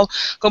 I'll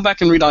go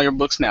back and read all your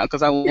books now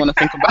because I want to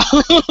think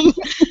about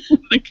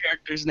the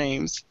characters'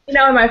 names. You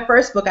know, in my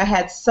first book, I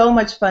had so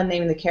much fun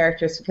naming the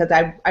characters because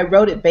I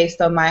wrote it based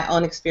on my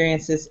own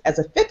experiences as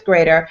a fifth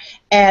grader.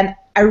 And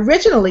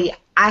originally,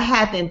 I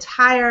had the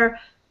entire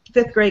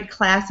fifth grade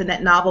class in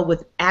that novel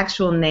with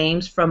actual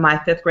names from my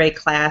fifth grade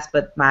class,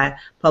 but my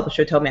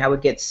publisher told me I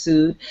would get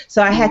sued.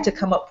 So I had to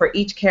come up for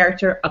each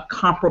character a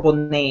comparable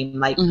name.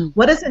 Like,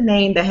 what is a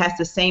name that has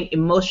the same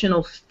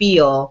emotional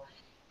feel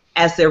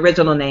as the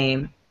original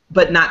name,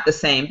 but not the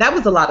same? That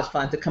was a lot of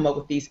fun to come up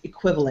with these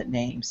equivalent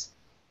names.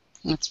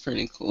 That's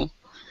pretty cool.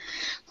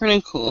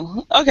 Pretty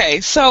cool.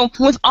 Okay, so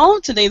with all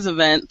of today's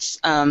events,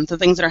 the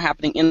things that are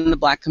happening in the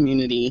Black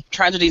community,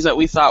 tragedies that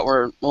we thought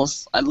were, well,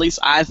 at least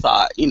I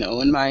thought, you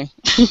know, in my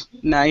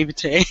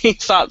naivete,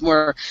 thought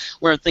were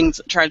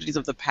tragedies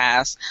of the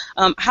past.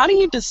 How do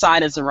you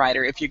decide as a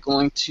writer if you're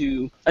going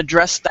to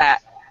address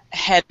that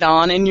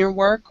head-on in your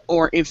work,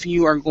 or if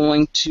you are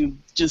going to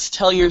just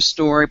tell your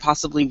story,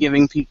 possibly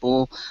giving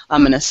people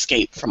an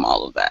escape from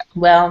all of that?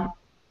 Well,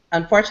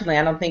 unfortunately,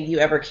 I don't think you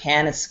ever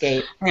can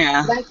escape.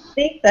 Yeah. But I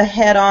think the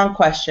head-on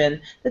question,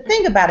 the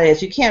thing about it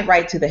is you can't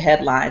write to the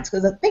headlines,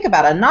 because think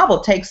about it, a novel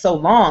takes so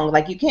long.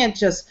 Like, you can't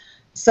just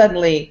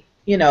suddenly,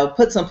 you know,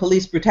 put some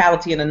police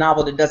brutality in a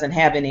novel that doesn't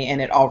have any in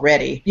it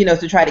already, you know,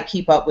 to try to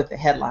keep up with the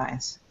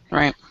headlines.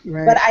 Right.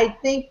 But I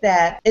think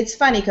that it's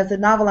funny because the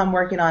novel I'm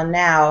working on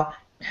now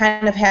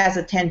kind of has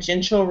a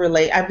tangential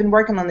I've been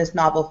working on this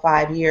novel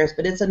 5 years,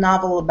 but it's a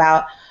novel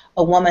about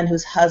a woman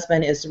whose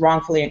husband is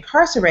wrongfully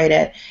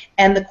incarcerated,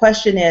 and the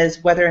question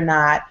is whether or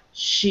not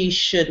she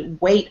should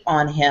wait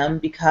on him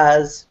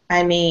because,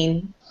 I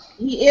mean,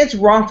 he is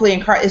wrongfully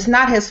incarcerated. It's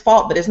not his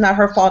fault, but it's not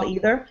her fault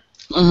either.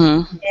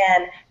 Mm-hmm.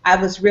 And I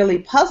was really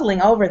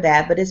puzzling over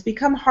that, but it's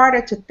become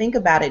harder to think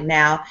about it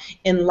now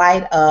in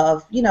light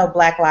of, you know,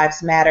 Black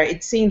Lives Matter.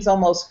 It seems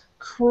almost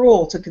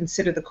cruel to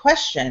consider the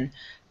question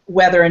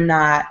whether or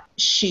not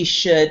she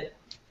should,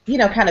 you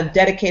know, kind of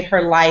dedicate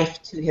her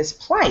life to his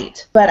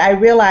plight. But I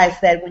realize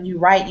that when you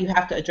write, you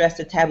have to address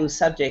the taboo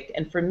subject.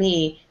 And for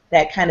me,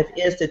 that kind of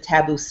is the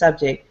taboo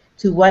subject.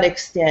 To what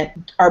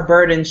extent are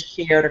burdens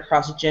shared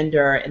across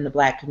gender in the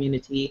Black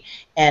community?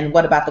 And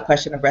what about the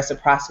question of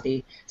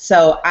reciprocity?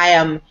 So I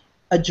am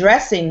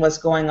addressing what's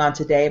going on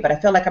today, but I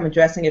feel like I'm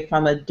addressing it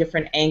from a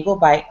different angle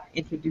by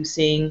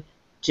introducing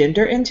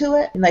gender into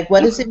it. And like,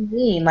 what does it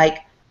mean? Like,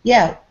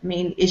 yeah, I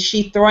mean, is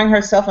she throwing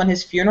herself on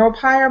his funeral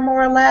pyre,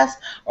 more or less,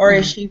 or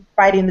is she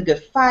fighting the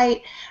good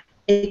fight?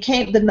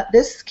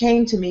 This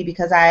came to me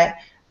because I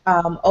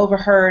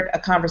overheard a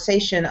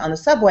conversation on the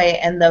subway,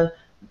 and the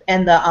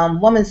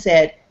woman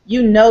said,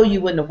 "You know,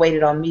 you wouldn't have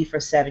waited on me for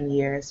 7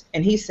 years,"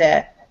 and he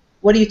said,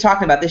 "What are you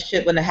talking about? This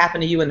shit wouldn't have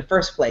happened to you in the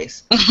first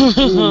place."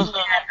 And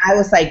I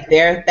was like,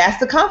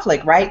 that's the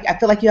conflict, right? I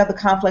feel like you have the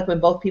conflict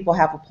when both people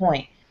have a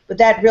point. But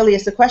that really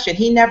is the question.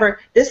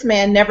 This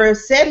man never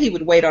said he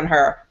would wait on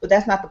her, but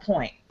that's not the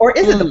point. Or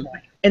is it the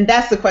point? And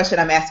that's the question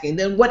I'm asking.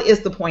 Then what is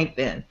the point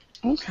then?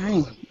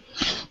 Okay.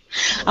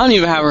 I don't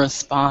even have a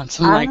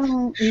response.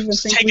 I'm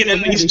just taking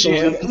in these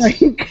gems.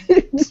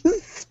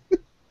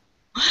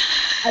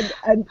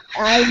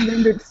 I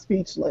rendered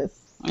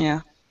speechless.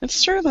 Yeah,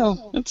 it's true,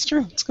 though. It's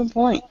true. It's a good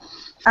point.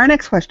 Our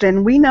next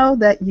question. We know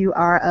that you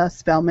are a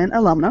Spelman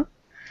alumna.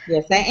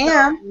 Yes, I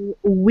am.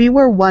 We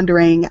were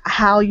wondering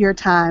how your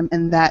time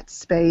in that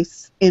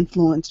space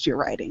influenced your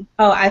writing.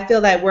 Oh, I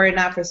feel that were it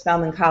not for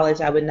Spelman College,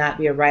 I would not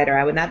be a writer.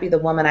 I would not be the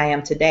woman I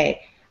am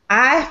today.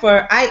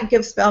 I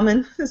give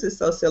Spelman, this is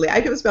so silly, I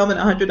give Spelman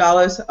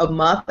 $100 a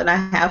month, and I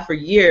have for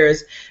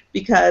years,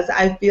 because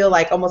I feel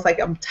like almost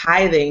like I'm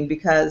tithing,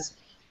 because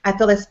I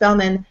feel that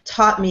Spelman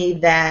taught me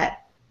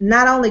that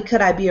not only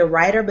could I be a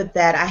writer, but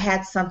that I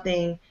had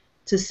something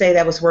to say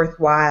that was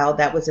worthwhile,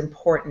 that was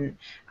important.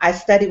 I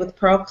studied with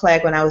Pearl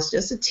Clegg when I was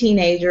just a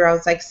teenager. I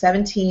was like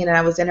 17, and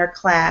I was in her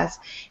class.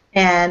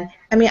 And,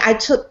 I mean, I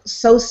took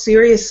so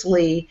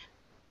seriously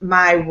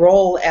my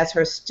role as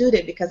her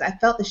student because I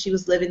felt that she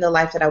was living the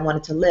life that I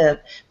wanted to live.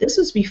 This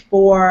was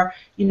before,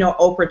 you know,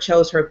 Oprah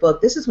chose her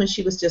book. This is when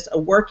she was just a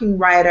working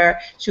writer.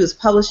 She was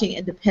publishing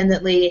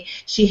independently.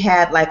 She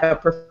had like a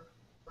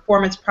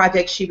performance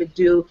project she would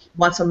do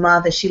once a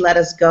month, and she let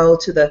us go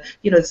to the,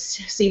 you know,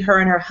 see her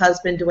and her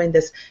husband doing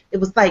this. It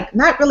was like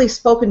not really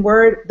spoken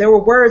word. There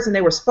were words and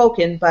they were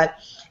spoken,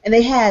 and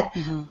they had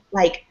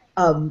like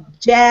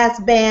jazz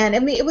band. I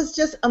mean, it was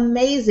just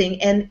amazing,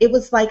 and it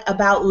was like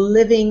about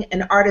living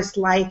an artist's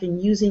life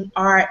and using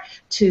art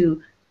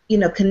to, you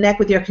know, connect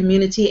with your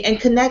community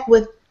and connect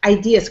with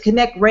ideas,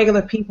 connect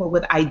regular people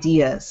with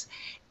ideas.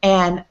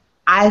 And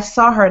I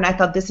saw her and I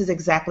thought, this is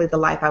exactly the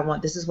life I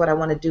want. This is what I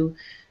want to do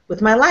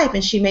with my life.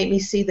 And she made me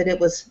see that it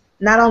was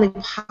not only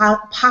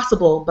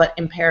possible but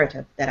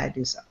imperative that I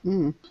do so.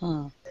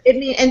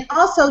 And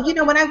also, you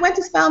know, when I went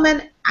to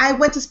Spelman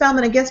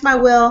against my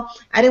will.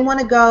 I didn't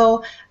want to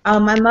go.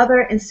 My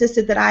mother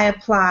insisted that I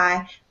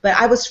apply, but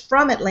I was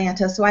from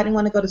Atlanta, so I didn't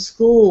want to go to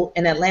school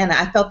in Atlanta.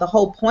 I felt the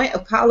whole point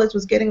of college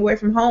was getting away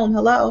from home.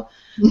 Hello.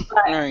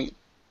 But, Right.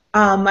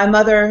 my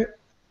mother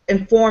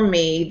informed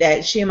me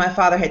that she and my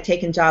father had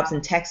taken jobs in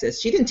Texas.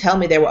 She didn't tell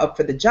me they were up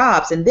for the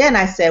jobs. And then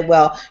I said,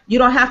 well, you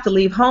don't have to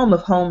leave home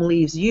if home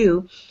leaves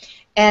you.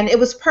 And it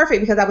was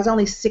perfect because I was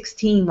only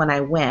 16 when I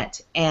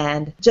went.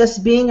 And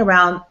just being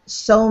around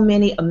so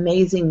many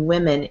amazing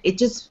women,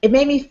 it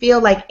made me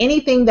feel like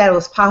anything that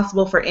was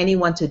possible for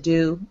anyone to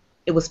do,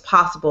 it was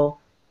possible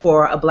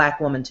for a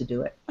Black woman to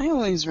do it. I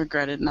always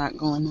regretted not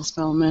going to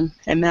Spelman,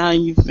 and now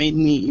you've made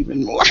me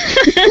even more.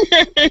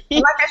 Like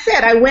I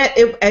said, I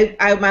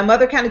went. My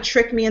mother kind of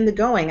tricked me into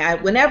going.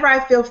 Whenever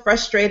I feel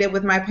frustrated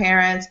with my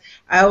parents,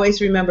 I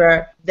always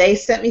remember they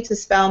sent me to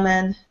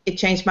Spelman. It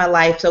changed my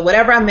life. So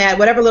whatever I'm mad,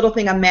 whatever little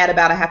thing I'm mad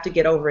about, I have to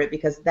get over it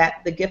because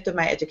the gift of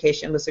my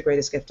education was the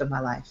greatest gift of my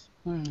life.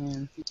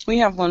 We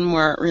have one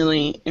more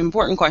really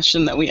important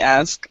question that we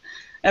ask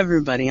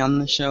everybody on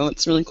the show.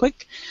 It's really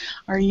quick.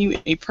 Are you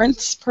a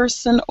Prince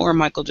person or a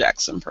Michael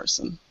Jackson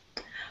person?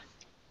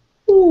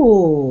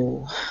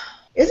 Ooh.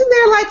 Isn't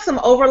there like some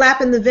overlap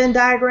in the Venn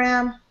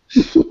diagram?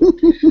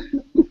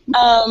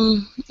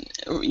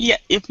 Yeah,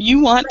 if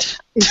you want.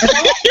 If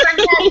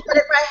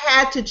I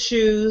had to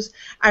choose,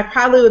 I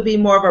probably would be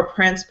more of a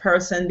Prince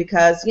person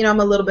because, I'm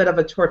a little bit of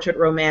a tortured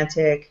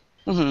romantic,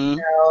 and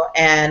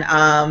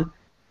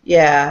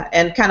yeah,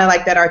 and kind of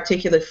like that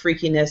articulate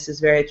freakiness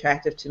is very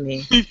attractive to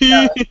me.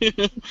 So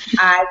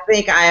I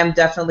think I am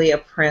definitely a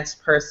Prince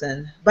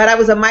person. But I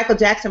was a Michael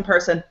Jackson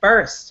person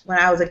first when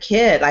I was a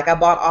kid. Like I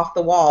bought Off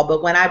the Wall.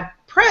 But when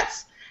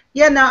Prince,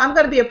 I'm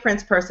going to be a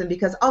Prince person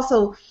because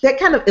also that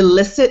kind of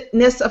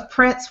illicitness of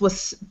Prince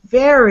was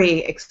very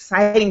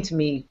exciting to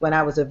me when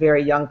I was a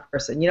very young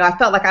person. I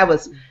felt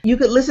like you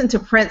could listen to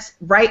Prince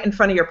right in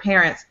front of your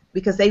parents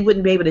because they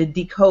wouldn't be able to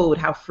decode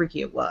how freaky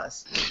it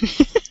was.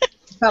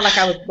 Felt like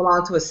I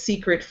belonged to a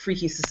secret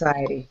freaky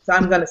society. So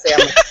I'm going to say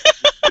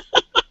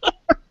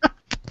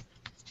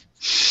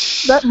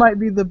That might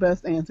be the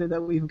best answer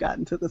that we've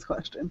gotten to this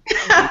question.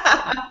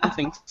 I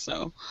think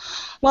so.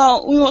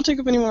 Well, we won't take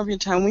up any more of your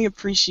time. We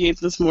appreciate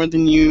this more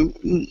than you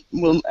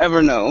will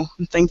ever know.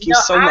 Thank you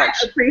so much.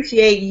 I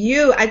appreciate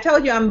you. I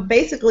told you I'm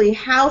basically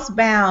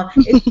housebound.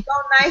 It's so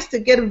nice to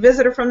get a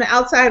visitor from the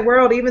outside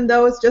world, even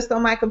though it's just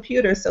on my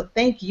computer. So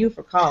thank you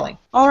for calling.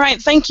 All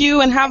right. Thank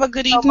you, and have a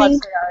good evening.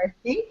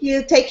 Thank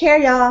you. Take care,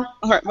 y'all.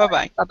 All right.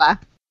 Bye-bye. Bye-bye.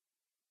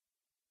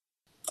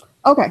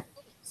 Okay.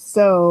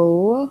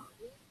 So,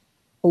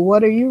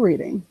 what are you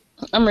reading?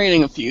 I'm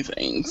reading a few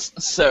things.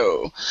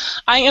 So,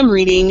 I am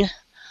reading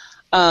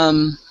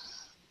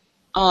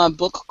a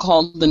book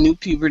called The New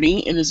Puberty.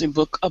 It is a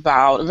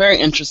very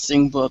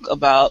interesting book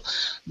about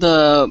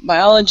the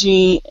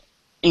biology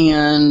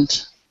and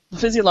the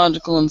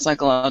physiological and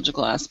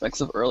psychological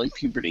aspects of early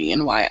puberty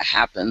and why it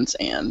happens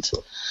and,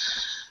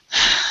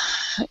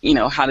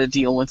 how to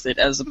deal with it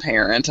as a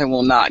parent. I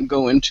will not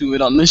go into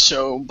it on the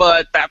show,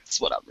 but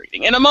that's what I'm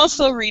reading. And I'm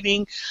also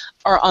reading,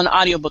 or on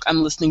audiobook,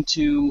 I'm listening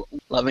to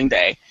Loving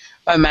Day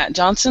by Matt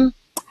Johnson.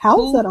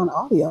 How is that on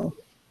audio?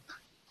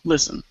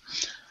 Listen,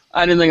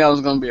 I didn't think I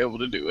was going to be able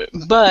to do it.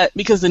 But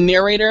because the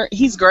narrator,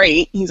 he's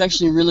great. He's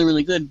actually really,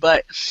 really good.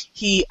 But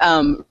he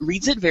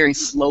reads it very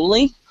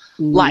slowly,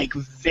 like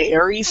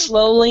very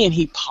slowly, and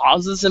he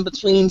pauses in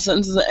between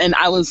sentences. And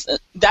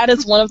that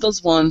is one of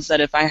those ones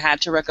that if I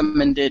had to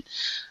recommend it,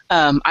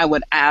 I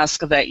would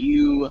ask that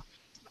you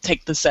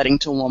take the setting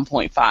to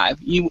 1.5.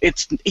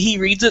 He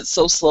reads it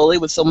so slowly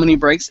with so many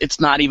breaks, it's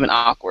not even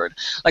awkward.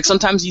 Like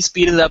sometimes you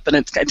speed it up and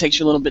it takes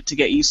you a little bit to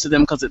get used to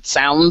them because it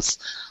sounds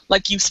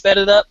like you've sped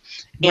it up.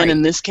 Right. And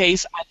in this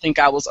case, I think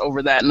I was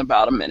over that in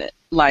about a minute.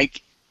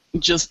 Like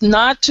just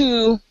not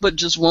 2, but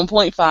just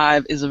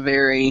 1.5 is a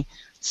very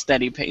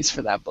steady pace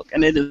for that book.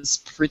 And it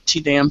is pretty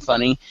damn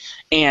funny.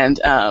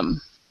 And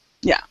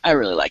yeah, I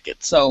really like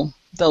it. So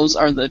those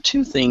are the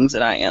 2 things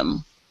that I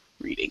am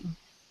reading.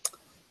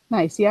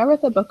 Nice. Yeah, I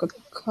read that book a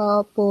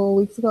couple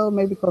weeks ago,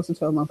 maybe closer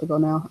to a month ago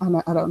now.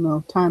 I don't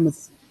know. Time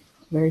is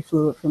very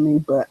fluid for me,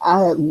 but I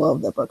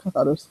love that book. I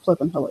thought it was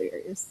flipping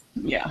hilarious.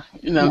 Yeah,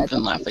 I've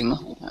been laughing the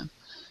whole time.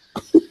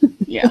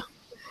 Yeah.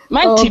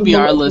 My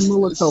TBR list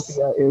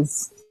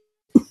is...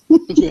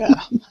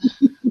 Yeah.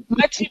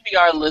 My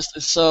TBR list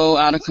is so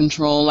out of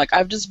control. Like,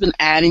 I've just been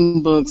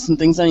adding books and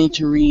things I need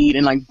to read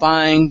and, like,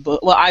 buying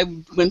books. Well, I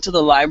went to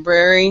the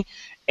library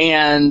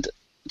and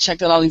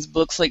checked out all these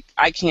books. Like,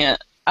 I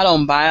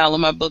don't buy all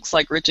of my books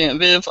like Rich Aunt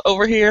Viv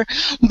over here,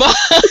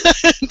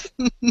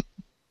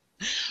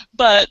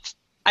 but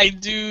I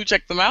do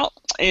check them out,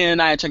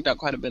 and I checked out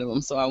quite a bit of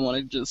them, so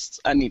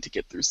I need to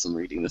get through some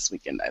reading this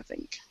weekend, I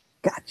think.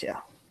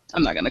 Gotcha.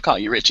 I'm not going to call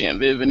you Rich Aunt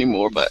Viv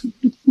anymore, but...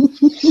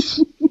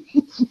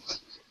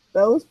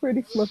 That was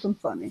pretty flippin'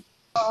 funny.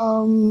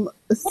 What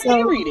are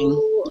you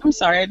reading? I'm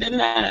sorry, I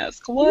didn't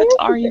ask. What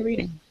are you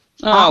reading?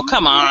 Oh,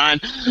 come on.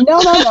 No.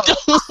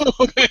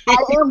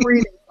 I am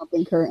reading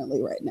something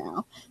currently right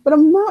now, but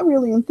I'm not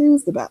really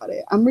enthused about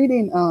it. I'm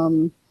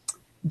reading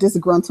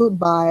Disgruntled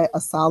by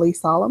Asali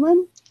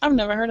Solomon. I've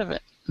never heard of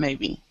it.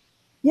 Maybe.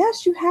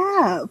 Yes, you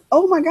have.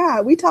 Oh my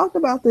God, we talked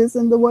about this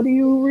in the What Are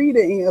You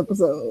Reading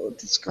episode.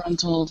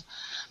 Disgruntled.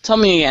 Tell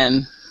me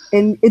again.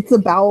 And it's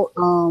about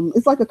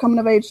it's like a coming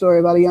of age story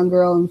about a young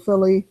girl in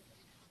Philly.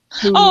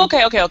 Oh,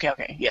 okay.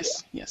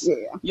 Yes. Yeah.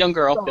 Young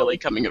girl, So, Philly,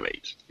 coming of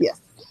age. yes.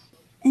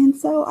 And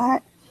so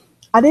I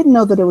didn't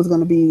know that it was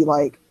going to be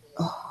like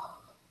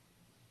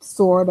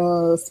sort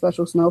of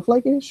special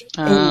snowflake-ish.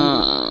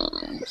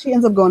 And she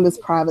ends up going to this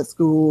private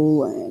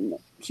school, and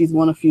she's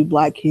one of few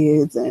black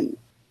kids, and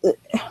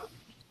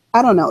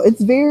I don't know.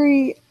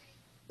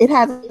 It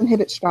hasn't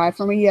hit its stride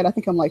for me yet. I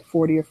think I'm like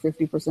 40 or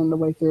 50% of the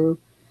way through,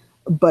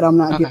 but I'm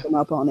not giving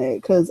up on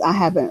it because I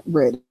haven't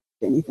read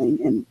anything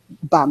in,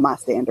 by my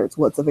standards,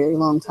 what's a very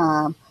long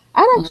time.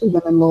 I'd actually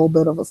been in a little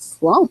bit of a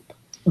slump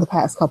the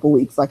past couple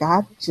weeks. Like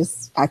I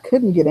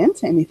couldn't get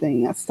into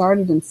anything. I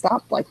started and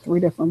stopped like 3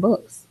 different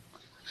books.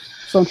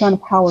 So I'm trying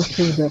to power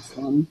through this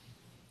one.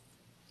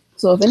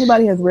 So if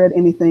anybody has read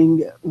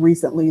anything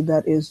recently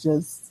that is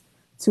just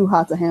too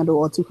hot to handle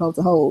or too cold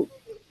to hold,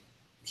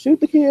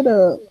 shoot the kid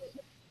a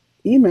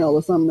email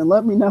or something and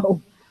let me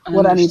know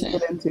what I need to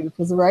get into.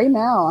 Because right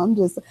now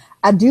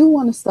I do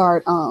want to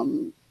start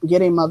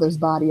getting Mother's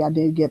Body. I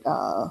did get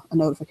a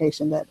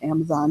notification that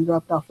Amazon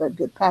dropped off that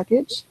good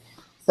package.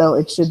 So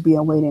it should be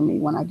awaiting me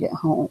when I get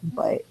home.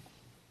 But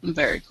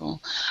very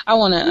cool. I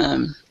want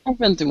to. I've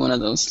been through one of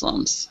those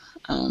slumps,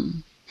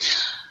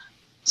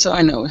 so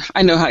I know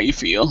how you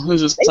feel. It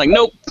was just like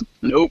nope.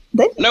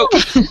 They've been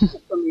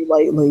for me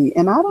lately,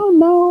 and I don't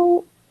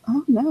know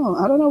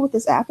what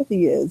this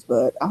apathy is,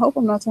 but I hope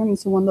I'm not turning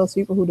to one of those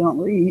people who don't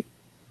read.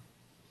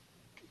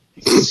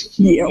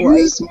 Yeah,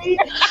 right.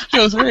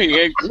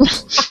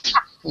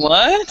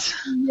 What?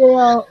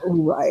 Yeah,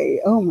 right.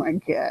 Oh my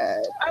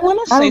God. I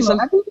want to say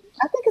something.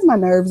 I think it's my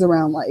nerves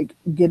around like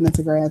getting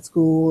into grad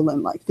school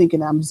and like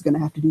thinking I'm just gonna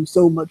have to do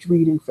so much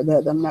reading for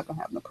that I'm not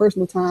gonna have no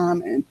personal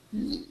time, and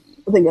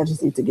I think I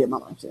just need to get my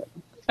life together.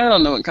 I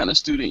don't know what kind of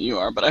student you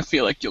are, but I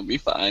feel like you'll be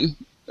fine.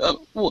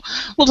 We'll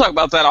talk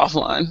about that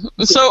offline.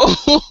 So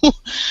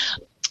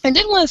I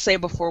did want to say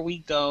before we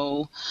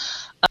go,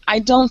 we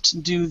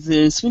don't do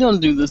this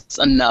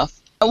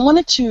enough. I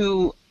wanted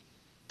to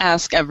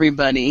ask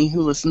everybody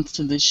who listens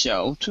to this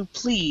show to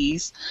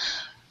please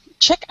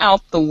check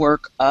out the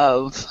work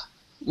of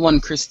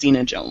one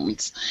Christina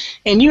Jones.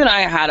 And you and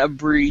I had a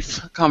brief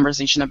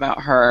conversation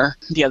about her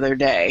the other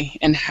day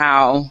and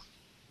how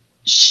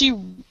she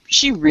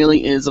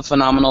really is a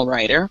phenomenal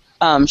writer.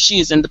 She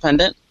is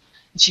independent.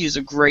 She's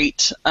a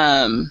great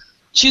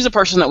she's a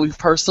person that we've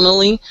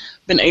personally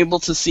been able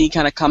to see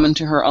kind of come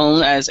into her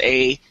own as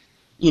a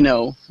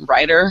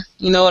writer,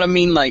 you know what I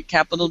mean? Like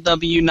capital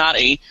W, not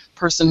a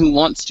person who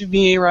wants to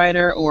be a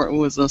writer or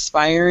was an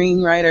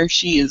aspiring writer.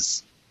 She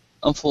is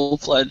a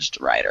full-fledged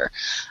writer.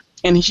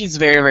 And she's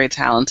very, very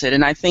talented.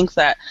 And I think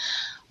that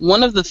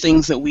one of the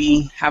things that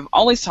we have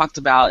always talked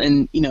about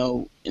in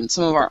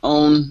some of our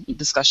own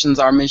discussions,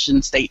 our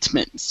mission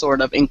statement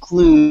sort of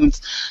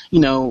includes,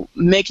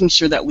 making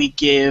sure that we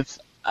give,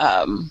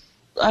 I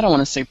don't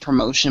want to say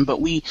promotion, but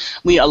we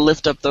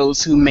lift up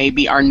those who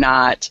maybe are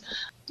not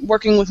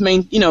working with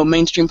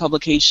mainstream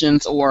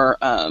publications or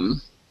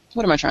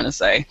what am I trying to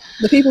say?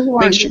 The people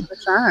who aren't getting the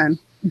shine,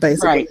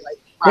 basically. Right.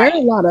 There are a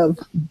lot of,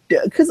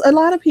 because a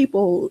lot of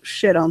people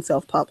shit on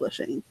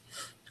self-publishing.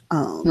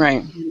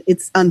 Right.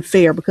 It's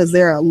unfair because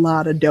there are a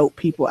lot of dope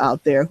people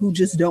out there who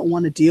just don't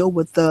want to deal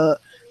with the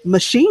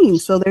machine.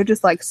 So they're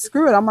just like,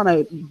 screw it, I'm going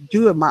to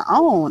do it my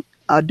own.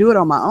 Do it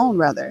on my own,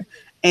 rather.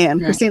 And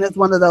right. Christina's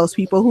one of those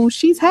people who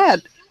she's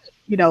had,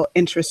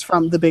 interest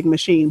from the big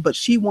machine, but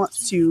she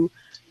wants to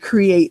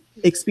create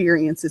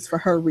experiences for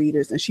her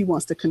readers, and she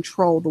wants to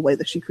control the way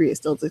that she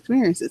creates those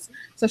experiences.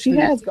 So she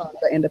has gone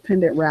the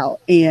independent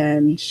route,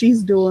 and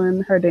she's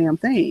doing her damn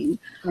thing.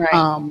 Right.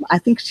 I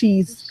think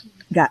she's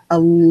got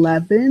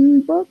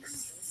 11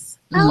 books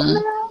out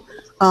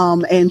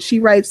now, and she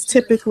writes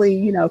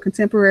typically,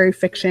 contemporary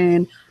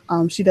fiction.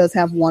 She does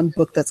have one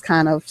book that's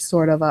kind of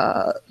sort of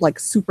a like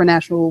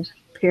supernatural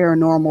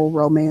paranormal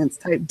romance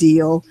type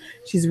deal.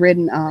 She's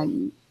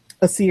written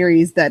a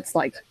series that's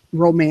like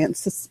romance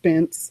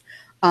suspense,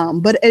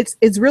 but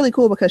it's really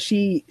cool because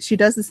she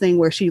does this thing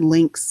where she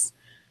links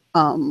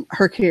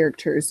her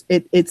characters.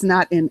 It's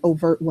not in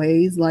overt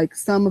ways. Like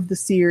some of the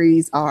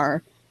series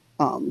are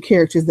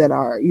characters that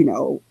are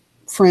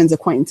friends,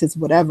 acquaintances,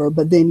 whatever,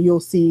 but then you'll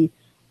see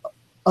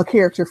a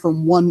character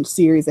from one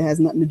series that has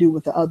nothing to do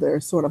with the other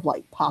sort of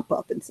like pop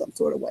up in some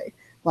sort of way.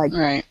 Like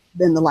right.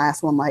 Then the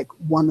last one, like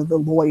one of the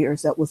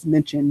lawyers that was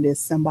mentioned is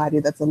somebody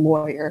that's a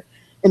lawyer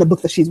in a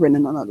book that she's written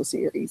in another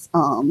series.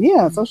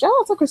 So shout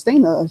out to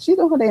Christina. She's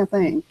doing her damn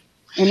thing.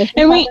 And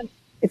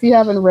if you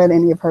haven't read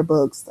any of her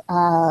books,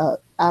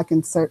 I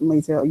can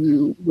certainly tell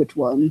you which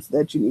ones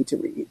that you need to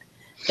read.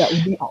 That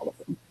would be all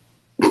of them.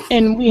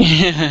 And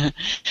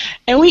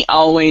we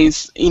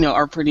always,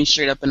 are pretty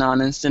straight up and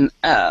honest, and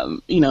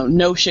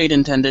no shade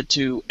intended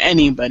to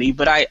anybody.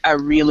 But I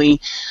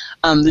really,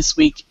 this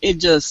week it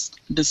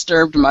just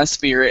disturbed my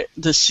spirit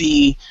to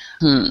see.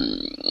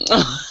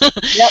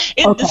 Yep.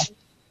 Okay.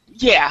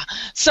 Yeah.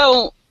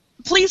 So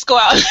please go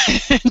out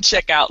and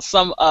check out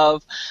some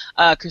of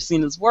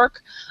Christina's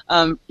work.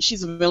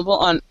 She's available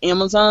on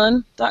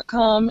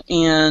Amazon.com,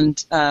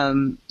 and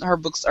her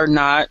books are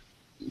not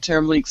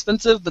terribly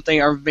expensive, but they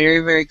are very,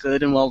 very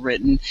good and well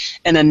written,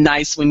 and a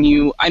nice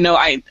I know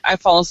I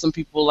follow some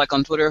people like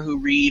on Twitter who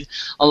read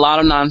a lot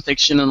of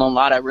nonfiction and a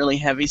lot of really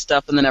heavy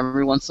stuff, and then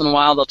every once in a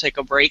while they'll take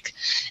a break,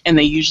 and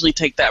they usually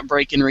take that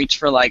break and reach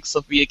for like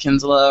Sophia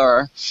Kinsella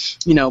or,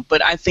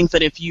 but I think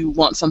that if you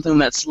want something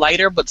that's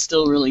lighter but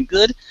still really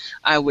good,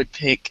 I would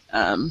pick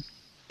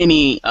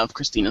any of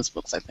Christina's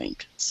books, I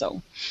think.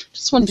 So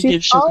just wanted to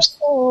give She's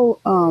also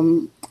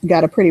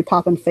got a pretty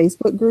poppin'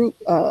 Facebook group.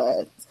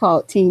 It's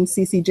called Team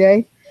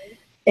CCJ.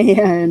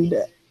 And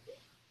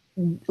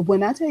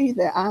when I tell you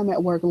that I'm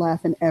at work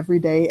laughing every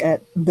day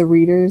at the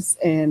readers,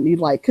 and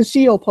because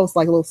she'll post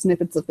like little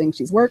snippets of things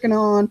she's working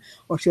on,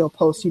 or she'll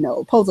post,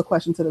 pose a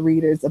question to the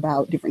readers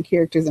about different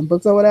characters and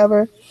books or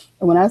whatever.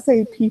 And when I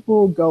say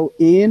people go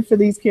in for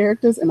these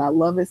characters, and I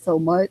love it so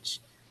much,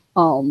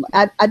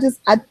 I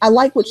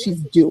like what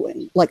she's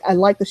doing. Like, I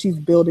like that she's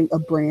building a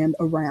brand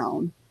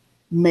around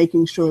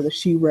making sure that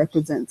she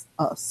represents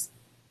us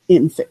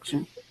in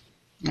fiction.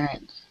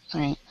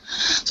 Right.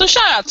 So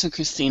shout out to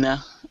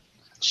Christina.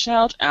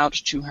 Shout out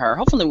to her.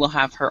 Hopefully we'll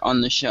have her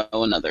on the show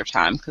another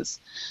time, because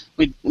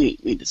we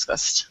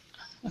discussed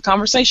a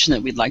conversation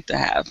that we'd like to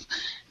have,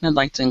 and I'd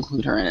like to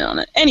include her in on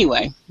it.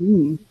 Anyway,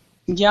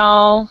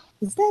 y'all,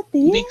 is that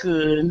the end? Be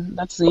good.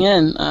 That's the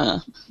end.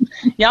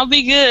 Y'all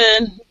be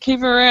good.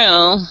 Keep it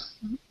real.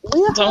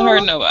 Don't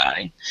hurt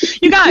nobody.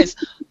 You guys,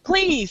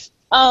 please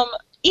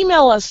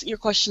email us your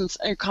questions,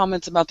 your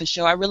comments about the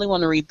show. I really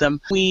want to read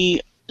them.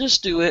 We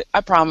just do it.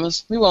 I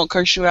promise. We won't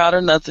curse you out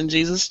or nothing,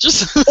 Jesus.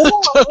 Just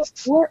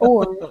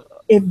or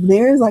if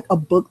there's like a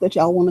book that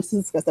y'all want us to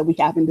discuss that we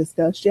haven't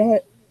discussed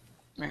yet,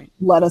 right,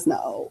 let us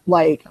know.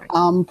 Like,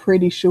 I'm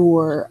pretty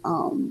sure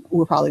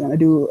we're probably going to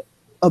do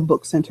a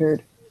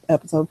book-centered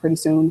episode pretty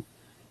soon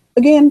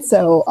again.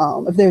 So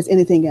if there's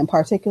anything in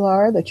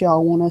particular that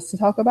y'all want us to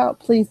talk about,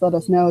 please let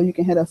us know. You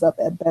can hit us up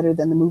at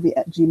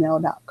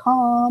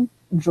betterthanthemovie@gmail.com.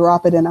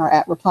 Drop it in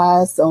our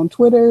 @replies on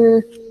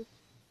Twitter.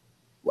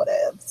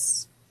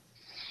 Whatevs.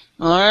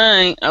 All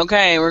right.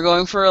 Okay, we're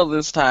going for real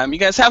this time. You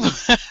guys have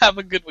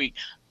a good week.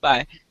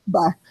 Bye.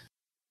 Bye.